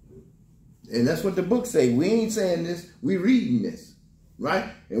 And that's what the book say. We ain't saying this, we reading this, right?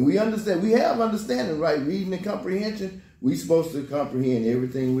 And we understand, we have understanding, right? Reading and comprehension, we supposed to comprehend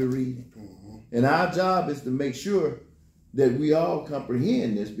everything we're reading. And our job is to make sure that we all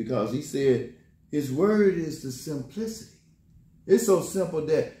comprehend this, because he said his word is the simplicity. It's so simple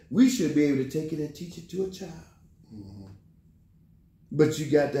that we should be able to take it and teach it to a child. But you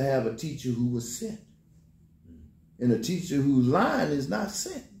got to have a teacher who was sent. And a teacher whose line is not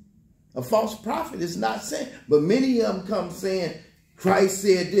sent. A false prophet is not sent. But many of them come saying, Christ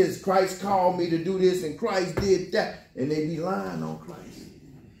said this, Christ called me to do this, and Christ did that. And they be lying on Christ.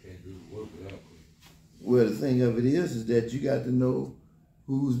 Well, the thing of it is that you got to know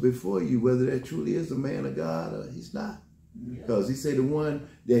who's before you, whether that truly is a man of God or he's not. Because he said the one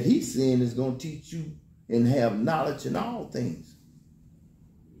that he's seeing is going to teach you and have knowledge in all things.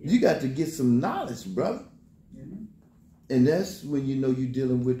 You got to get some knowledge, brother. And that's when you know you're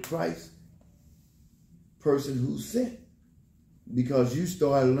dealing with Christ, person who's sent. Because you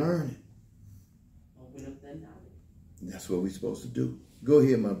start learning. Open up that knowledge. That's what we're supposed to do. Go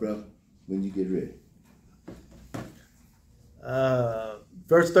ahead, my brother, when you get ready.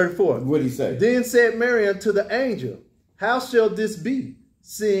 Verse 34. What did he say? Then said Mary unto the angel, how shall this be,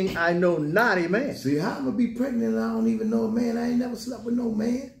 seeing I know not a man? See, how I'm going to be pregnant and I don't even know a man? I ain't never slept with no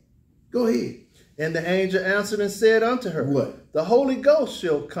man. Go ahead. And the angel answered and said unto her, what? The Holy Ghost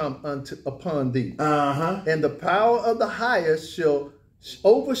shall come upon thee, and the power of the highest shall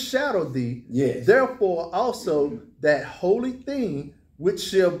overshadow thee. Yes. Therefore also that holy thing which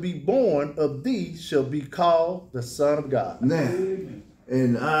shall be born of thee shall be called the Son of God. Now,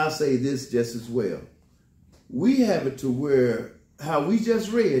 and I'll say this just as well. We have it to where, how we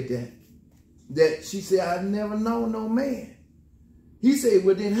just read that she said, I've never known no man. He said,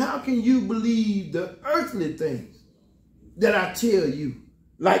 well, then how can you believe the earthly things that I tell you?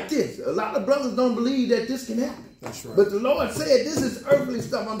 Like this. A lot of brothers don't believe that this can happen. That's right. But the Lord said, this is earthly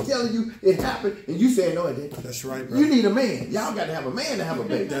stuff. I'm telling you, it happened. And you say, no, it didn't. That's right, brother. You need a man. Y'all got to have a man to have a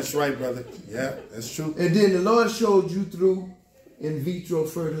baby. That's right, brother. Yeah, that's true. And then the Lord showed you through in vitro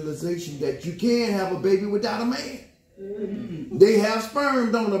fertilization that you can have a baby without a man. They have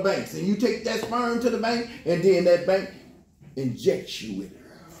sperm donor banks. And you take that sperm to the bank, and then that bank injects you with it.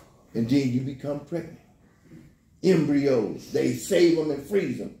 And then you become pregnant. Embryos, they save them and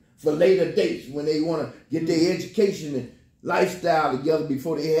freeze them for later dates when they want to get their education and lifestyle together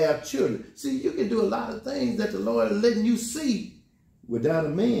before they have children. See, you can do a lot of things that the Lord is letting you see without a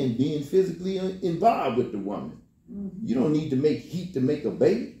man being physically involved with the woman. You don't need to make heat to make a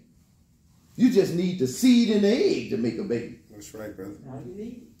baby. You just need the seed and the egg to make a baby. That's right, brother. All you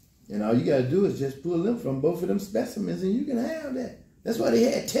need. And all you got to do is just pull them from both of them specimens and you can have that. That's why they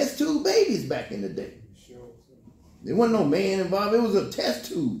had test tube babies back in the day. There wasn't no man involved. It was a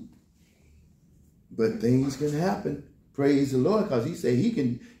test tube. But things can happen. Praise the Lord, because he said you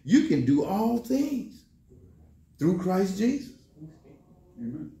can do all things through Christ Jesus.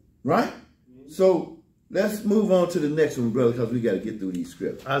 Amen. Right? So let's move on to the next one, brother, because we got to get through these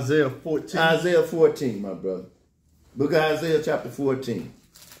scripts. Isaiah 14. Isaiah 14, my brother. Book of Isaiah chapter 14.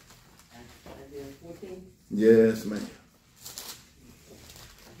 Isaiah 14. Yes, man.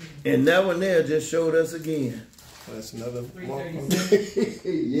 And that one there just showed us again. That's another mark.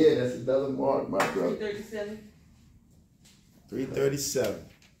 Yeah, that's another mark, my brother. 337. 337.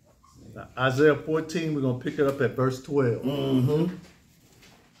 Now, Isaiah 14, we're going to pick it up at verse 12.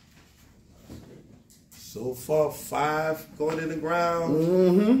 So far, 5 going in the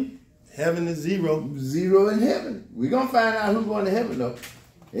ground. Heaven is 0. 0 in heaven. We're going to find out who's going to heaven, though.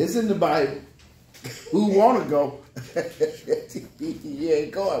 It's in the Bible. Who want to go? He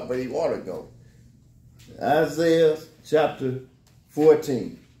ain't going, but he want to go. Isaiah chapter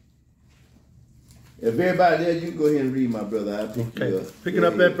 14. If everybody there, you can go ahead and read, my brother. I'll pick you up. Picking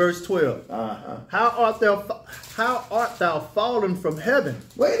up at verse 12. Uh-huh. How art thou fallen from heaven?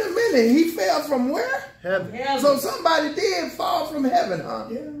 Wait a minute. He fell from where? Heaven. So somebody did fall from heaven, huh?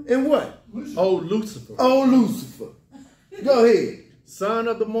 Yeah. And what? O Lucifer. Oh, Lucifer. Go ahead. Son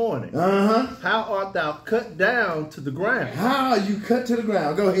of the morning. How art thou cut down to the ground? How are you cut to the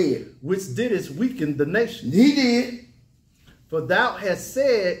ground? Go ahead. Which didst weaken the nation. He did. For thou hast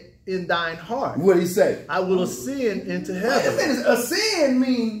said in thine heart. What did he say? I will ascend into Wait heaven. a minute. Ascend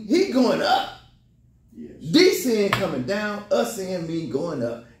mean he going up. Yes. Descend coming down. Ascend mean going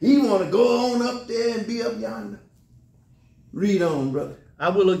up. He want to go on up there and be up yonder. Read on, brother. I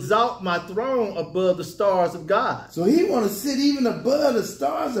will exalt my throne above the stars of God. So he want to sit even above the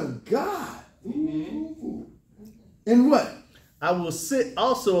stars of God. Ooh. And what? I will sit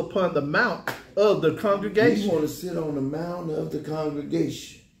also upon the mount of the congregation. He want to sit on the mount of the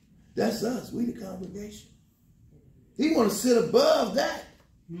congregation. That's us. We the congregation. He want to sit above that.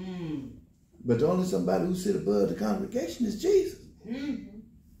 But only somebody who sit above the congregation is Jesus.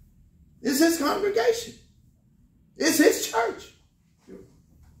 It's his congregation. It's his church.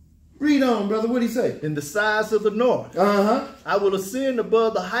 Read on, brother. What did he say? In the sides of the north. I will ascend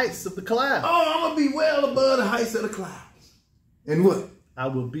above the heights of the clouds. Oh, I'm going to be well above the heights of the clouds. And what? I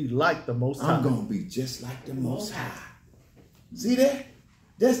will be like the Most High. I'm going to be just like the Most High. See that?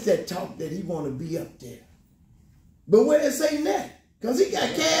 That's that talk that he want to be up there. But where is Satan at? Because he got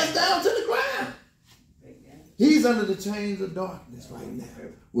cast down to the ground. He's under the chains of darkness right now.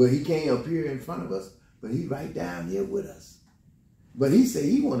 Well, he can't appear in front of us, but he's right down here with us. But he said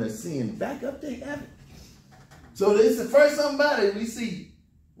he want to ascend back up to heaven. So this is the first somebody we see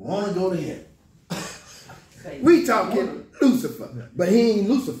want to go to heaven. We talking Lucifer, but he ain't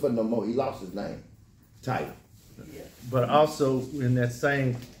Lucifer no more. He lost his name, title. But also in that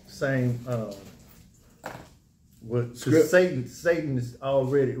same Satan is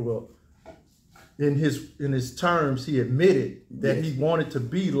already, well, in his terms, he admitted that he wanted to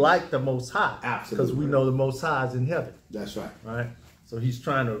be like the Most High. Absolutely. Because we know the Most High is in heaven. That's right. Right? So he's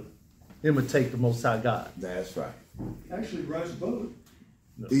trying to imitate the Most High God. That's right. Actually, rise above it.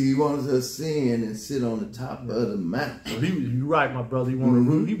 No. He wants to ascend and sit on the top of the mountain. Well, you're right, my brother. He want to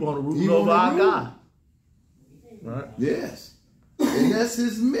rule. He want to rule over our God. Right? Yes. And that's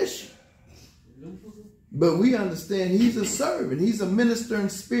his mission. But we understand he's a servant. He's a ministering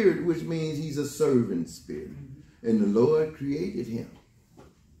spirit, which means he's a servant spirit. And the Lord created him.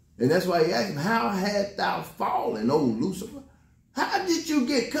 And that's why he asked him, how had thou fallen, O Lucifer? How did you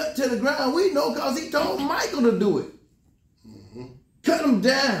get cut to the ground? We know because he told Michael to do it. Cut him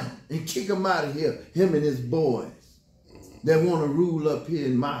down and kick him out of here, him and his boys that want to rule up here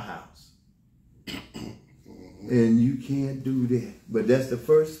in my house. And you can't do that. But that's the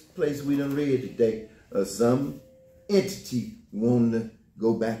first place we done read today. Some entity wanting to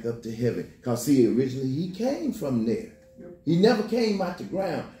go back up to heaven. Because see, originally he came from there. He never came out the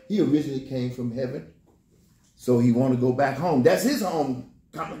ground. He originally came from heaven. So he want to go back home. That's his home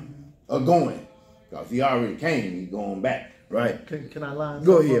coming or going. Because he already came. He's going back. Right? Can I line?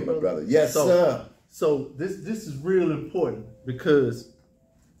 Go ahead, my brother. Yes, sir. So this is real important because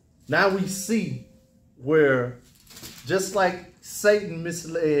now we see where just like Satan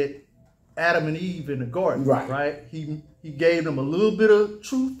misled Adam and Eve in the garden, right? He gave them a little bit of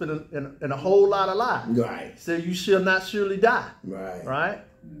truth and a whole lot of lies. Right. So you shall not surely die. Right. Right?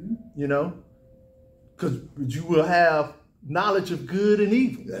 You know? Because you will have knowledge of good and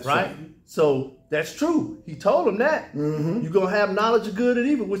evil. That's right? So that's true. He told them that. You're going to have knowledge of good and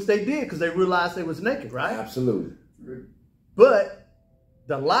evil, which they did because they realized they was naked, right? Absolutely. But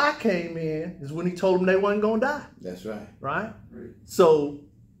the lie came in is when he told them they wasn't going to die. That's right. Right? So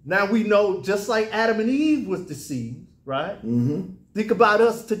now we know just like Adam and Eve was deceived, right? Think about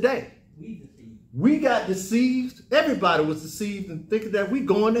us today. We got deceived. Everybody was deceived and thinking that we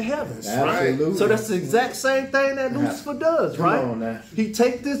going to heaven. Right? So that's the exact same thing that Lucifer does, right? Come on now. He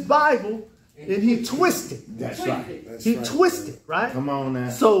take this Bible and he twist it. That's right. He twisted, right? Come on now.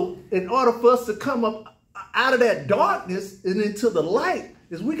 So in order for us to come up out of that darkness and into the light,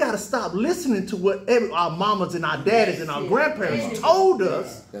 is we got to stop listening to what our mamas and our daddies and our grandparents told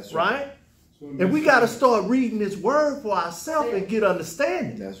us, right? And we got to start reading this word for ourselves and get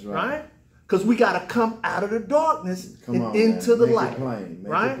understanding. That's right. Because we got to come out of the darkness and into the light.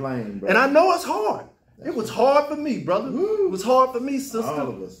 Right? And I know it's hard. It was hard for me, brother. It was hard for me, sister. All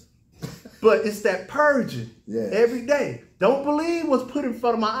of us. But it's that purging every day. Don't believe what's put in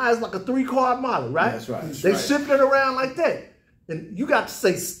front of my eyes like a 3-card model, right? That's right. They shift it around like that. And you got to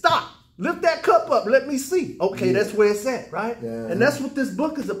say, stop. Lift that cup up. Let me see. Okay, that's where it's at, right? Yeah. And that's what this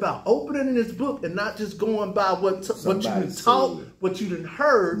book is about. Opening this book and not just going by what you been taught, what you done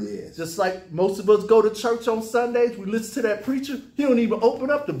heard. Yes. Just like most of us go to church on Sundays, we listen to that preacher. He don't even open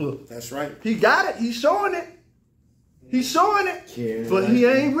up the book. That's right. He got it. He's showing it. He's showing it. But he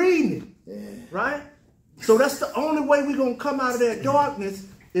ain't reading it. Yeah. Right? So that's the only way we're going to come out of that darkness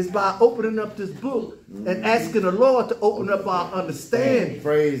is by opening up this book and asking the Lord to open up our understanding.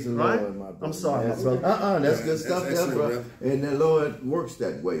 Praise the Lord, my brother. I'm sorry, my brother. That's good stuff there, brother. And the Lord works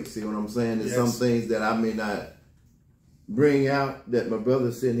that way. See what I'm saying? There's some things that I may not bring out that my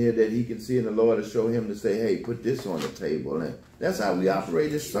brother's sitting here that he can see, and the Lord will show him to say, hey, put this on the table. And that's how we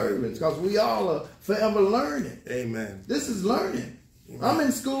operate as servants, because we all are forever learning. Amen. This is learning. I'm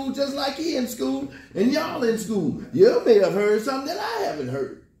in school just like he in school, and y'all in school. You may have heard something that I haven't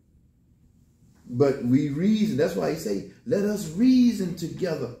heard. But we reason. That's why he say, let us reason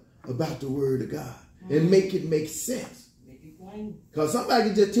together about the word of God and make it make sense. Because somebody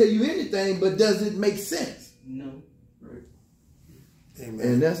can just tell you anything, but does it make sense? No. Amen.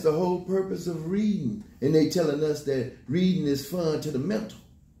 And that's the whole purpose of reading. And they telling us that reading is fun to the mental.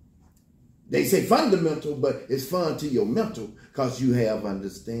 They say fundamental, but it's fun to your mental because you have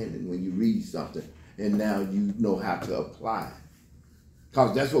understanding when you read something. And now you know how to apply it.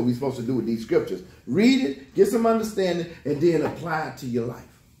 Because that's what we're supposed to do with these scriptures. Read it, get some understanding, and then apply it to your life.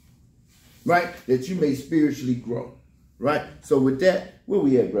 Right? That you may spiritually grow. Right? So with that, where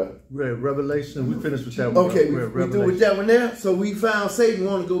we at, brother? We're at Revelation. We finished with that one. Okay, we through with that one there. So we found Satan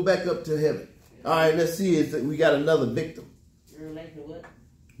want to go back up to heaven. All right, let's see if we got another victim. Revelation what?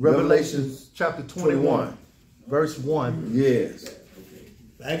 Revelation chapter 21, verse 1. Yes.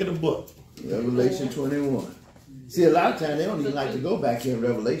 Back in the book. Revelation 21. See, a lot of times they don't even like to go back here in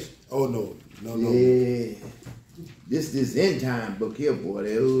Revelation. Oh, no. No, no. Yeah. This end time book here, boy.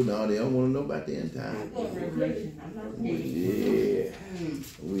 They don't want to know about the end time. Revelation. I'm not scared. Yeah.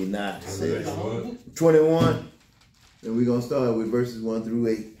 We not. 21. And we're going to start with verses 1 through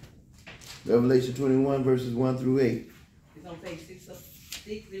 8. Revelation 21, verses 1 through 8. It's on page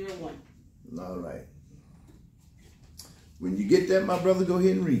 601. All right. When you get that, my brother, go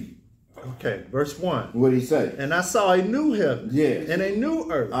ahead and read. Okay, verse 1. What did he say? And I saw a new heaven Yes. and a new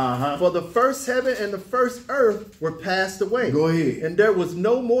earth. Uh-huh. For the first heaven and the first earth were passed away. Go ahead. And there was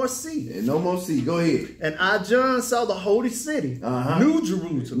no more sea. And no more sea. Go ahead. And I, John, saw the holy city, Uh-huh. New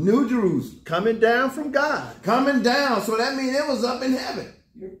Jerusalem, New Jerusalem. coming down from God. Coming down. So that means it was up in heaven.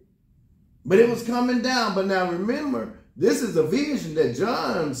 But it was coming down. But now remember, this is a vision that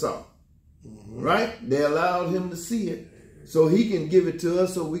John saw. Right? They allowed him to see it. So he can give it to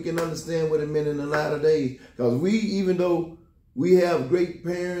us so we can understand what it meant in the latter days. Because we, even though we have great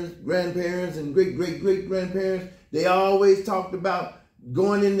parents, grandparents, and great-great-great-grandparents, they always talked about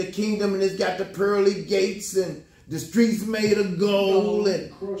going in the kingdom and it's got the pearly gates and the streets made of gold.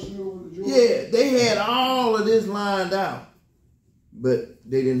 And yeah, they had all of this lined out. But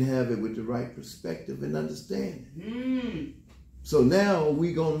they didn't have it with the right perspective and understanding. So now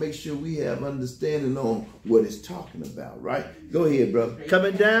we're going to make sure we have understanding on what it's talking about, right? Go ahead, brother.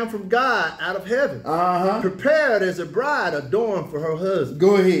 Coming down from God out of heaven. Uh-huh. Prepared as a bride adorned for her husband.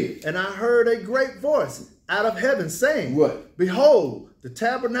 Go ahead. And I heard a great voice out of heaven saying, What? Behold, the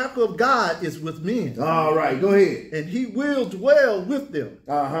tabernacle of God is with men. All right, go ahead. And he will dwell with them.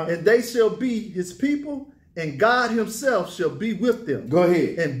 Uh-huh. And they shall be his people, and God himself shall be with them. Go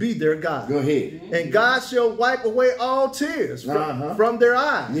ahead. And be their God. Go ahead. And God shall wipe away all tears from their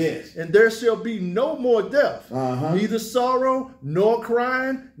eyes. Yes. And there shall be no more death, Uh-huh. neither sorrow nor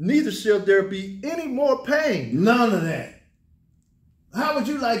crying, neither shall there be any more pain. None of that. How would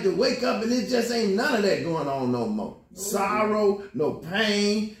you like to wake up and it just ain't none of that going on no more? Sorrow, no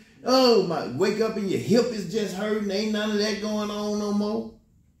pain. Oh, my, wake up and your hip is just hurting. Ain't none of that going on no more.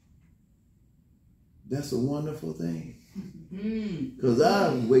 That's a wonderful thing. Because I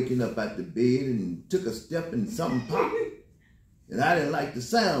was waking up out the bed and took a step and something popped. And I didn't like the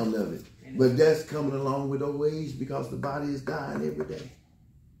sound of it. But that's coming along with old age because the body is dying every day.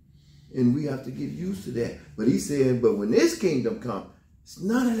 And we have to get used to that. But he said, but when this kingdom comes, it's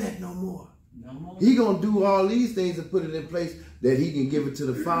none of that no more. No more. He going to do all these things and put it in place that he can give it to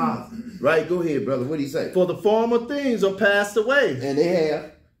the Father. Right? Go ahead, brother. What did he say? For the former things are passed away. And they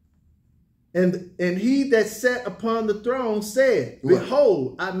have. And he that sat upon the throne said, What?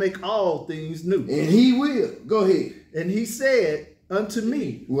 Behold, I make all things new. And he will. Go ahead. And he said unto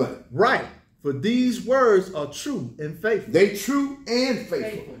me, What? Write, for these words are true and faithful. They true and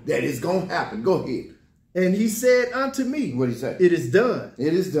faithful. That is going to happen. Go ahead. And he said unto me, What did he say? It is done.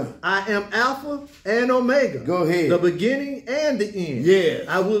 It is done. I am Alpha and Omega. Go ahead. The beginning and the end. Yes.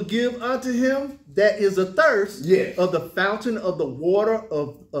 I will give unto him that is athirst Yes. of the fountain of the water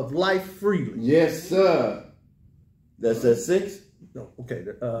of life freely. Yes, sir. That's at 6? No, okay.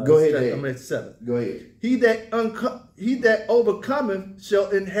 Go ahead, Dave. I'm at 7. Go ahead. He that overcometh shall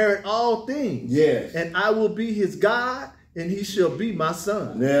inherit all things. Yes. And I will be his God, and he shall be my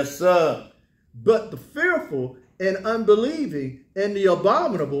son. Yes, sir. But the fearful and unbelieving and the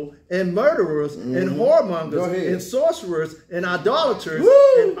abominable and murderers and Go whoremongers ahead. and sorcerers and idolaters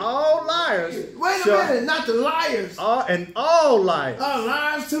Woo! and all liars. Wait a minute. Not the liars. All liars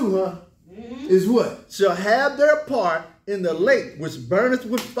Liars too, huh? Is what? shall have their part in the lake which burneth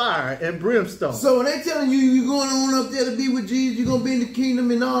with fire and brimstone. So when they telling you you're going on up there to be with Jesus, you're going to be in the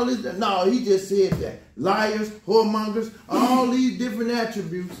kingdom and all this. No, he just said that. Liars, whoremongers, all these different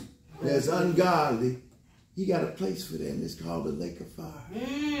attributes that's ungodly. He got a place for that, and it's called the lake of fire.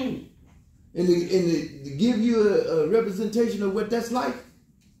 And to give you a representation of what that's like,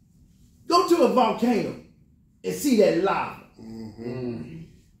 go to a volcano and see that lava.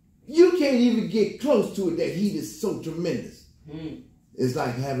 You can't even get close to it. That heat is so tremendous. It's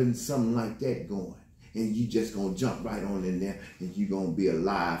like having something like that going. And you just going to jump right on in there and you're going to be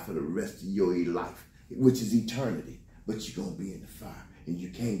alive for the rest of your life, which is eternity. But you're going to be in the fire and you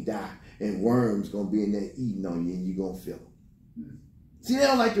can't die. And worms going to be in there eating on you and you're going to feel them. See, they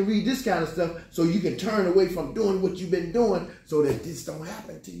don't like to read this kind of stuff so you can turn away from doing what you've been doing so that this don't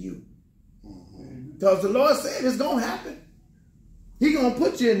happen to you. Because the Lord said it's going to happen. He's going to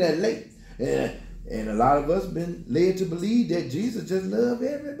put you in that lake. And a lot of us been led to believe that Jesus just loved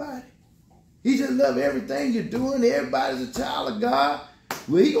everybody. He just loved everything you're doing. Everybody's a child of God.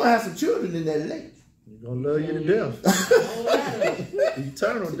 Well, he's going to have some children in that lake. He's going to love you to death.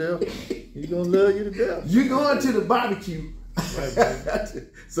 Eternal death. He's going to love you to death. You're going to the barbecue.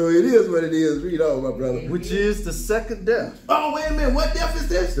 So it is what it is. Read on, my brother. Which is the second death. Oh, wait a minute. What death is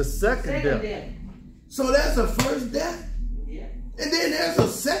this? The second death. So that's a first death? Yeah. And then there's a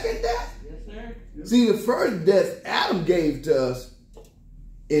second death? Yes, sir. See, the first death Adam gave to us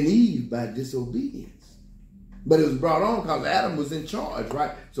and Eve by disobedience. But it was brought on because Adam was in charge,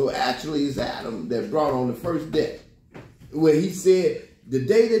 right? So actually it's Adam that brought on the first death. Where he said, the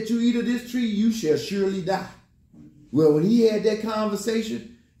day that you eat of this tree, you shall surely die. Well, when he had that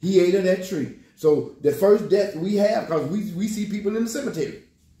conversation, he ate of that tree. So the first death we have, because we see people in the cemetery.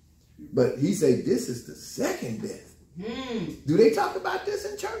 But he said, this is the second death. Do they talk about this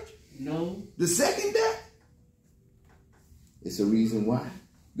in church? No. The second death? It's a reason why.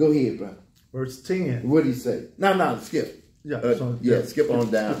 Go ahead, brother. Verse 10. What did he say? No, skip. Skip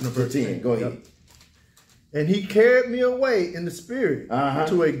on down to verse 10. Go ahead. Yep. And he carried me away in the spirit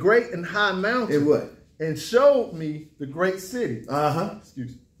to a great and high mountain. And what? And showed me the great city.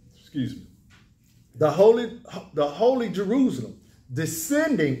 Excuse me. The holy Jerusalem,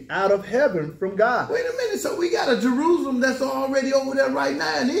 descending out of heaven from God. Wait a minute. So we got a Jerusalem that's already over there right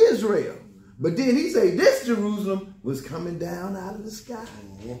now in Israel. But then he said this Jerusalem was coming down out of the sky.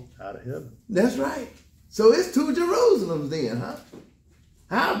 Out of heaven. That's right. So it's two Jerusalems then, huh?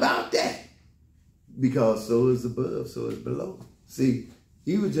 How about that? Because so is above, so is below. See,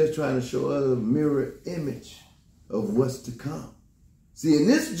 he was just trying to show us a mirror image of what's to come. See, in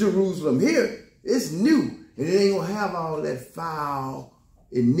this Jerusalem here, it's new. And it ain't going to have all that foul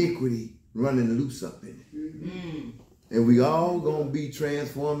iniquity running loose up in it. And we all going to be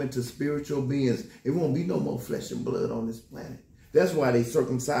transformed into spiritual beings. It won't be no more flesh and blood on this planet. That's why they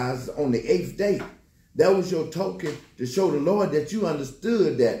circumcised on the 8th day. That was your token to show the Lord that you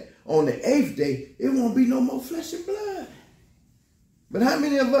understood that on the 8th day, it won't be no more flesh and blood. But how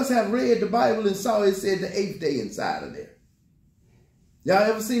many of us have read the Bible and saw it said the 8th day inside of there? Y'all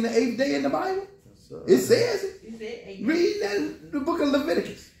ever seen the 8th day in the Bible? It says it. Read that in the book of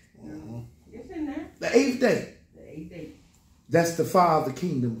Leviticus. It's in there. The 8th day. The 8th day. That's the Father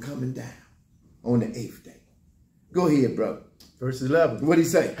kingdom coming down on the 8th day. Go ahead, brother. Verse 11. What did he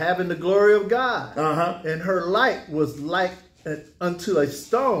say? Having the glory of God. And her light was like unto a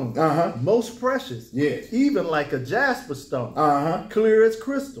stone, most precious. Yes. Even like a jasper stone. Clear as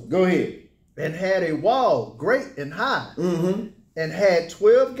crystal. Go ahead. And had a wall great and high. And had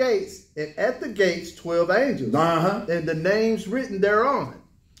 12 gates, and at the gates 12 angels. And the names written thereon,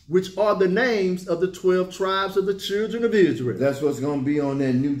 which are the names of the 12 tribes of the children of Israel. That's what's going to be on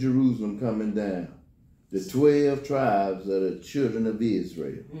that New Jerusalem coming down. The 12 tribes of the children of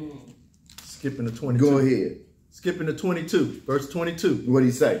Israel. Skipping to 22. Go ahead. Skipping to 22, verse 22. What did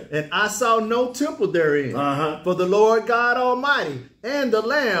he say? And I saw no temple therein, for the Lord God Almighty and the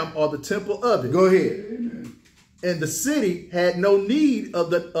Lamb are the temple of it. Go ahead. And the city had no need of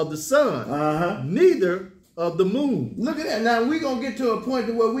the sun, neither of the moon. Look at that. Now we're going to get to a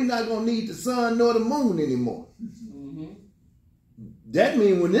point where we're not going to need the sun nor the moon anymore. That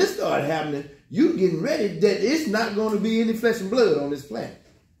means when this started happening, you getting ready that it's not going to be any flesh and blood on this planet.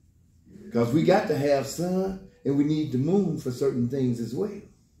 Because we got to have sun and we need the moon for certain things as well.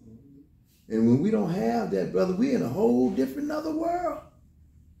 And when we don't have that, brother, we're in a whole different other world.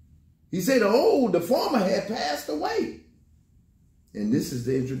 He said the former had passed away. And this is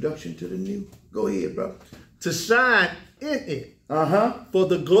the introduction to the new. Go ahead, bro. To shine in it. For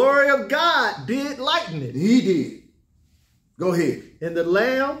the glory of God did lighten it. He did. Go ahead. And the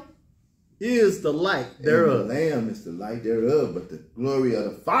Lamb is the light thereof. And the Lamb is the light thereof, but the glory of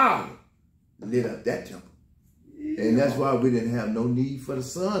the Father lit up that temple. And that's why we didn't have no need for the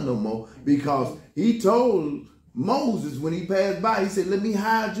sun no more, because he told Moses when he passed by, he said, let me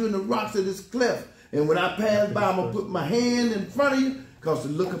hide you in the rocks of this cleft. And when I pass by, I'm going to put my hand in front of you, because to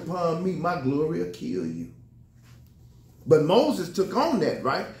look upon me, my glory will kill you. But Moses took on that,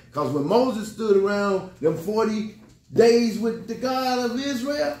 right? Because when Moses stood around them 40 days with the God of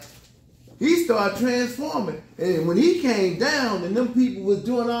Israel, he started transforming. And when he came down and them people was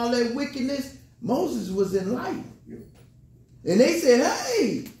doing all that wickedness, Moses was enlightened. And they said,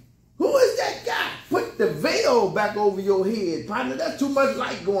 hey, who is that guy? Put the veil back over your head, partner. That's too much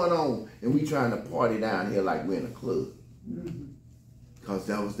light going on. And we trying to party down here like we're in a club. Because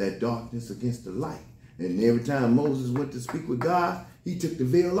that was that darkness against the light. And every time Moses went to speak with God, he took the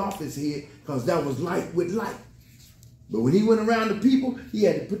veil off his head because that was light with light. But when he went around the people, he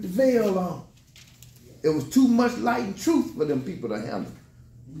had to put the veil on. It was too much light and truth for them people to handle.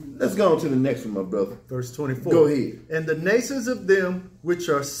 Let's go on to the next one, my brother. Verse 24. Go ahead. And the nations of them which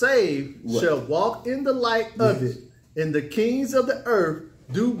are saved shall walk in the light of it, and the kings of the earth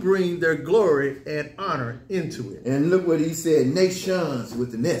do bring their glory and honor into it. And look what he said, nations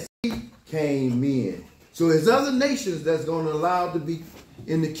with the S. He came in. So there's other nations that's going to allow to be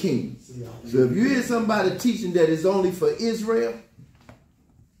in the kings. So if you hear somebody teaching that it's only for Israel,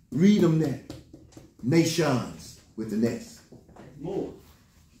 read them that. Nations with an S. More.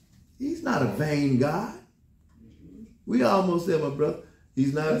 He's not a vain God. We almost said, my brother,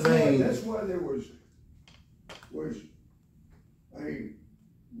 he's not vain. That's why there was a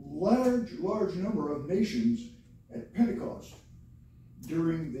large number of nations at Pentecost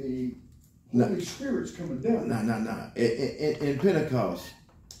during the Holy Spirit's coming down. No. In Pentecost,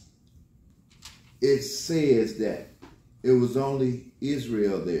 it says that it was only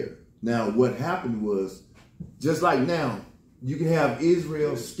Israel there. Now, what happened was, just like now, you can have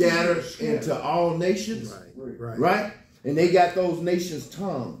Israel scattered into all nations, right? And they got those nations'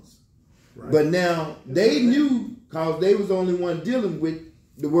 tongues. Right. But now, they knew, because they was the only one dealing with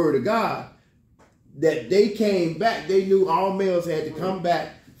the word of God, that they came back. They knew all males had to come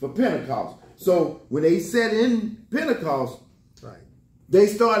back for Pentecost. So when they sat in Pentecost, they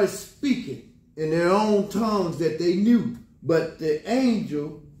started speaking in their own tongues that they knew. But the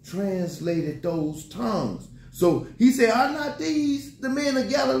angel translated those tongues. So he said, are not these the men of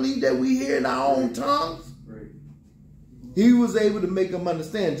Galilee that we hear in our own tongues? Right. He was able to make them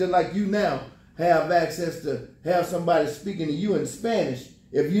understand, just like you now have access to have somebody speaking to you in Spanish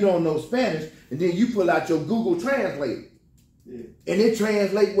if you don't know Spanish, and then you pull out your Google Translator. Yeah. And it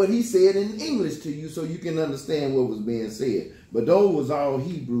translates what he said in English to you so you can understand what was being said. But those was all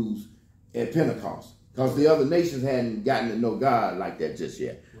Hebrews at Pentecost because the other nations hadn't gotten to know God like that just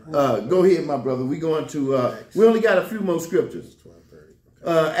yet. Go ahead, my brother. We're going to, we only got a few more scriptures.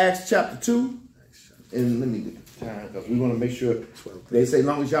 Acts chapter 2. And let me get the time because we want to make sure. They say as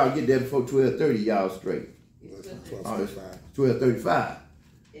long as y'all get there before 12:30, y'all straight. 12:35.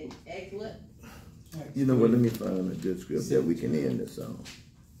 And Acts what? You know what? Let me find a good script that we can end this on.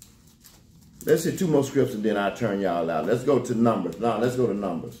 Let's hit two more scripts and then I'll turn y'all out. Let's go to Numbers. No, let's go to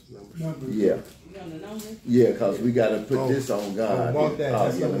Numbers. Yeah. Yeah, because we got to put this on God. Mark that.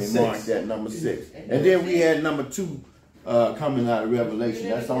 Let me mark that number 6. And then we had number 2 coming out of Revelation.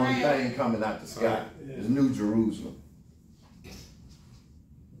 That's the only thing coming out the sky. It's New Jerusalem.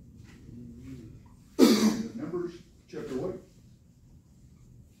 Numbers chapter what?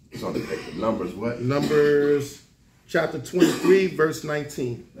 Numbers what? Numbers chapter 23, verse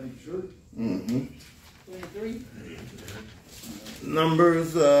 19. Thank you, sir. 23.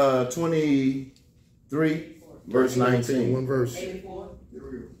 Numbers 23, verse 19. One verse. 84. There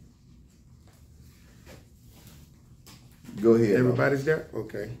we go. Go ahead. Everybody's there?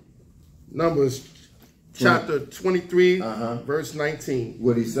 Okay. Numbers chapter 23, verse 19.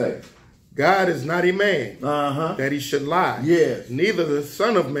 What'd he say? God is not a man that he should lie. Yes. Neither the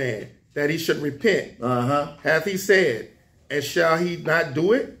son of man that he should repent. Hath he said, and shall he not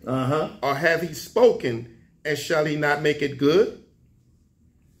do it? Or hath he spoken, and shall he not make it good?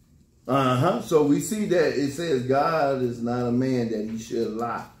 So we see that it says God is not a man that he should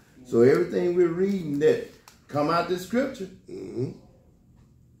lie. So everything we're reading that come out this scripture,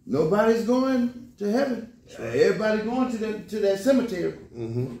 nobody's going to heaven. Everybody going to that cemetery.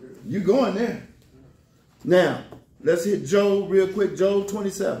 You going there. Now, let's hit Job real quick. Job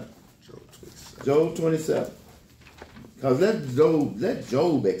 27. Job 27. Because let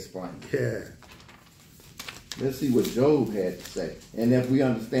Job explain. Yeah. Let's see what Job had to say. And if we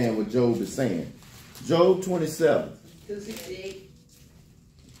understand what Job is saying. Job 27. 268.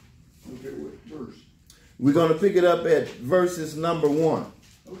 Okay, what verse? We're going to pick it up at verses number 1.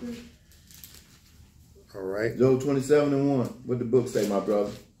 Okay. All right. Job 27 and 1. What the book say, my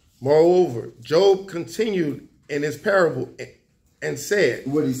brother? Moreover, Job continued in his parable and said,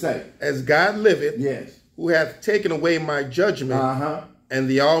 What did he say? As God liveth, Yes. who hath taken away my judgment, and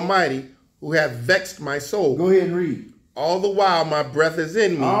the Almighty, who hath vexed my soul. Go ahead and read. All the while my breath is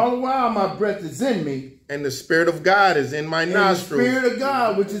in me. All the while my breath is in me. And the Spirit of God is in my nostrils. The Spirit of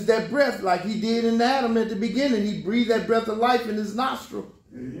God, which is that breath, like he did in Adam at the beginning. He breathed that breath of life in his nostril.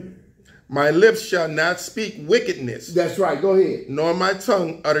 My lips shall not speak wickedness. That's right. Go ahead. Nor my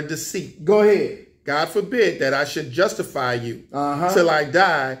tongue utter deceit. Go ahead. God forbid that I should justify you. Till I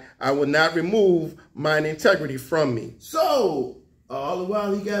die, I will not remove mine integrity from me. So, all the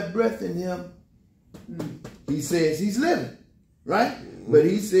while he got breath in him, he says he's living, right? But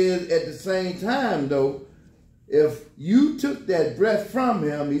he says at the same time, though, if you took that breath from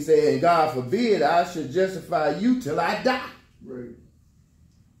him, he said, and God forbid I should justify you till I die. Right.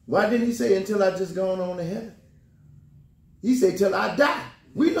 Why didn't he say until I just gone on to heaven? He said till I die.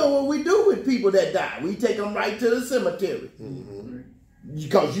 We know what we do with people that die. We take them right to the cemetery.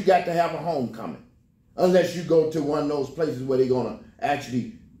 Because you got to have a homecoming. Unless you go to one of those places where they're going to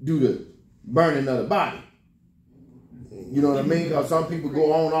actually do the burning of the body. You know what I mean? Because some people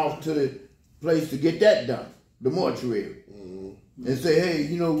go on off to the place to get that done. The mortuary. And say, hey,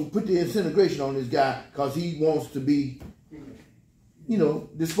 you know, put the incineration on this guy because he wants to be, you know,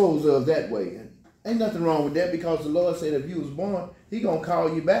 disposed of that way. And ain't nothing wrong with that because the Lord said if you was born, he going to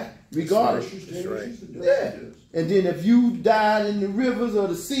call you back regardless. That's right. Yeah. And then if you died in the rivers or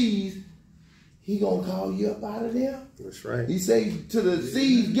the seas, he going to call you up out of there. That's right. He say to the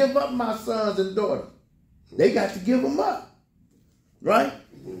seas, give up my sons and daughters. They got to give them up. Right?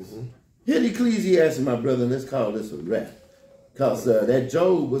 Here in Ecclesiastes, my brother, let's call this a wrap. Because that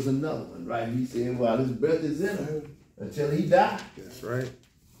Job was another one, right? He said, well, his breath is in him until he died. That's right.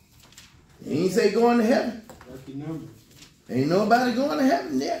 He ain't say going to heaven. Lucky number. Ain't nobody going to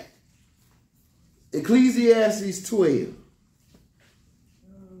heaven yet. Ecclesiastes 12.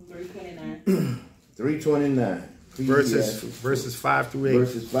 329. 329. Verses 5 through 8.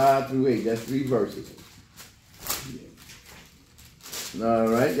 Verses 5 through 8. That's 3 verses. All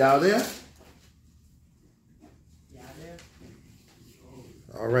right, y'all there?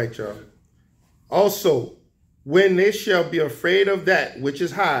 All right, y'all. Also, when they shall be afraid of that which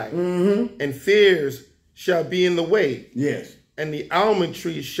is high, and fears shall be in the way, yes, and the almond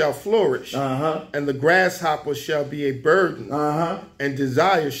trees shall flourish, and the grasshopper shall be a burden, and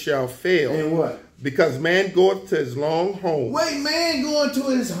desire shall fail. And what? Because man goeth to his long home. Wait, man going to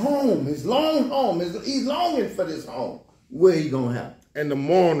his home, his long home. He's longing for this home. Where he gonna have? And the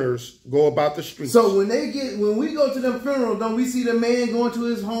mourners go about the streets. So when we go to them funerals, don't we see the man going to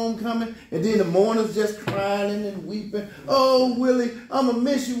his homecoming, and then the mourners just crying and weeping? Oh, Willie, I'ma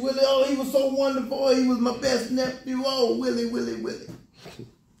miss you, Willie. Oh, he was so wonderful. He was my best nephew. Oh, Willie, Willie, Willie.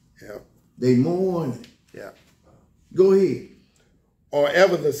 Yeah. They mourn. Yeah. Go ahead. Or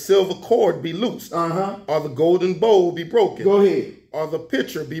ever the silver cord be loosed, or the golden bowl be broken. Go ahead. Or the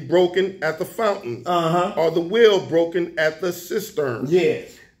pitcher be broken at the fountain, or the wheel broken at the cistern.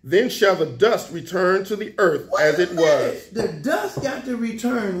 Yes. Then shall the dust return to the earth as it was. The dust got to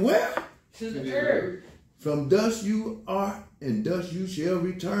return where? To the earth. From dust you are, and dust you shall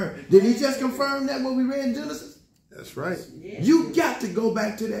return. Did he just confirm that what we read in Genesis? That's right. Yes. You got to go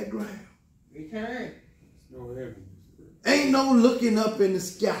back to that ground. Return. No heaven. Ain't no looking up in the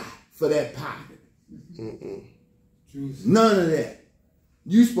sky for that pocket. Juicy. None of that.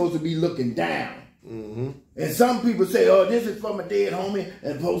 You supposed to be looking down. And some people say, oh, this is for my dead homie,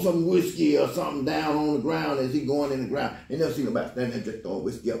 and pour some whiskey or something down on the ground as he going in the ground. Ain't never seen nobody standing there just throwing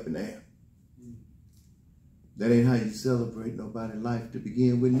whiskey up in the air. That ain't how you celebrate nobody's life to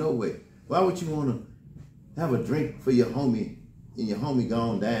begin with, no way. Why would you want to have a drink for your homie and your homie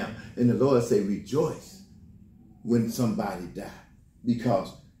gone down? And the Lord say, rejoice when somebody die,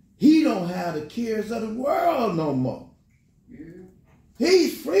 because he don't have the cares of the world no more.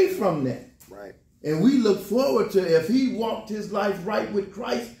 He's free from that. Right. And we look forward to, if he walked his life right with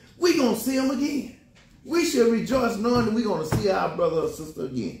Christ, we're going to see him again. We should rejoice knowing that we're going to see our brother or sister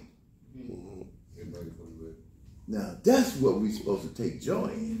again. Now, that's what we're supposed to take joy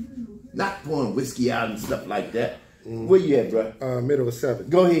in. Not pouring whiskey out and stuff like that. Where you at, bro? Middle of 7.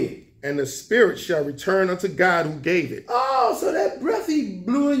 Go ahead. And the spirit shall return unto God who gave it. Oh, so that breath he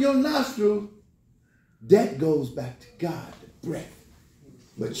blew in your nostril, that goes back to God, the breath.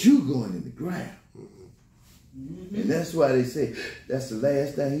 But you going in the ground. And that's why they say that's the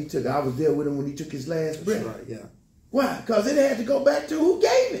last thing he took. I was there with him when he took his last breath. That's right, yeah. Why? Because it had to go back to who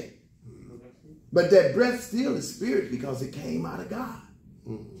gave it. But that breath still is spirit because it came out of God.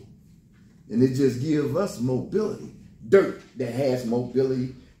 And it just gives us mobility. Dirt that has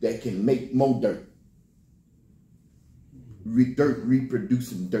mobility that can make more dirt. Dirt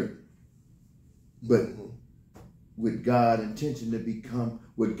reproducing dirt. But with God intention to become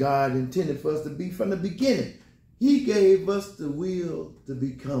what God intended for us to be from the beginning. He gave us the will to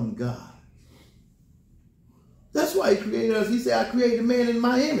become God. That's why he created us. He said, I created man in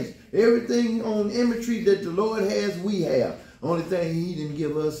my image. Everything on imagery that the Lord has, we have. Only thing he didn't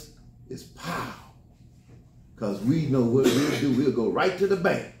give us is power. Because we know what we'll do. We'll go right to the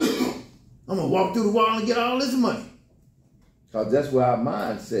bank. I'm going to walk through the wall and get all this money. Because that's where our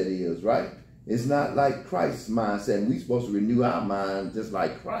mindset is, right? It's not like Christ's mindset. And we're supposed to renew our mind just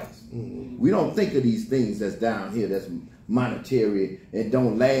like Christ. We don't think of these things that's down here that's monetary and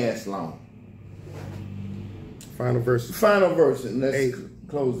don't last long. Final verse. Final verse, and let's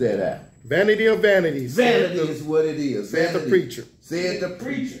close that out. Vanity of vanities. Vanity is what it is. Said the preacher. Said the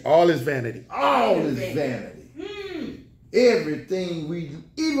preacher. All is vanity. All is vanity. Everything we do,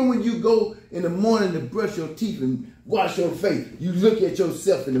 even when you go in the morning to brush your teeth and wash your face, you look at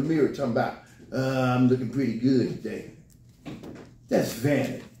yourself in the mirror talking about, I'm looking pretty good today. That's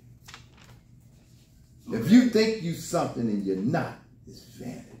vanity. If you think you something and you're not, it's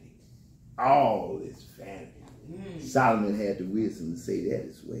vanity. All is vanity. Solomon had the wisdom to say that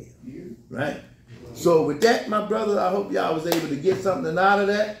as well. Right? So with that, my brother, I hope y'all was able to get something out of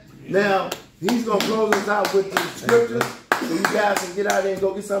that. Now, he's going to close us out with the scriptures so you guys can get out there and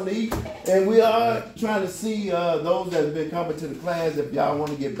go get something to eat. And we are trying to see those that have been coming to the class, if y'all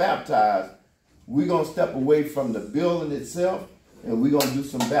want to get baptized, we're going to step away from the building itself and we're going to do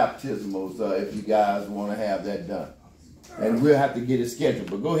some baptismals if you guys want to have that done. And we'll have to get it scheduled.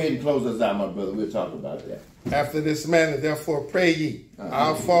 But go ahead and close us out, my brother. We'll talk about that. After this manner, therefore, pray ye,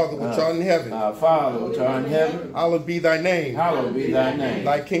 Our Father which art in heaven. Our Father which art in heaven. Hallowed be thy name. Hallowed be thy name.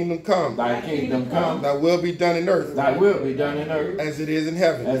 Thy kingdom come. Thy kingdom come. Thy will be done in earth. Thy will be done in earth. As it is in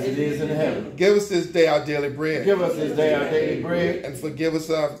heaven. As it is in heaven. Give us this day our daily bread. Give us this day our daily bread. And forgive us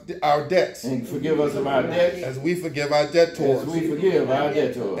our debts. And forgive us of our debts. As we forgive our debtors. As we forgive our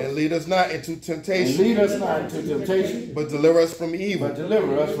debtors. And lead us not into temptation. And lead us not into temptation. But deliver us from evil. But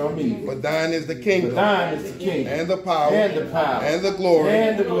deliver us from evil. For thine is the kingdom. For thine is the kingdom. And the power. And the power. And the glory.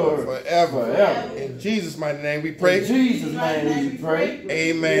 And the glory. Forever. Forever. In Jesus' mighty name we pray. In Jesus' name we pray.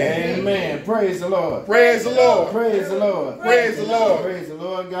 Amen. Amen. Praise the Lord. Praise the Lord. Praise the Lord. Praise the Lord. Praise the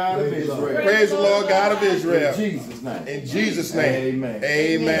Lord God of Israel. Praise the Lord God of Israel. In Jesus' name. In Jesus' name. Amen.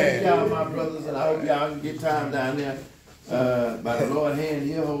 Amen. Thank y'all, my brothers, and I hope y'all can get time down there. By the Lord's hand,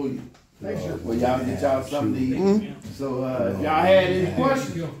 he'll hold you. Well, y'all can get y'all something to eat. So if y'all had any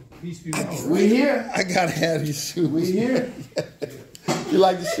questions, we here. I gotta have these shoes. We here. You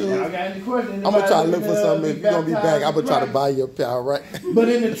like the shoes? Y'all got any questions? I'm gonna try to look for something. If you're gonna be back, I'm gonna try to buy you a pair, all right? But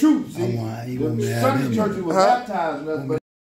in the truth, see, You want me to have Sunday church, we were baptized in us, but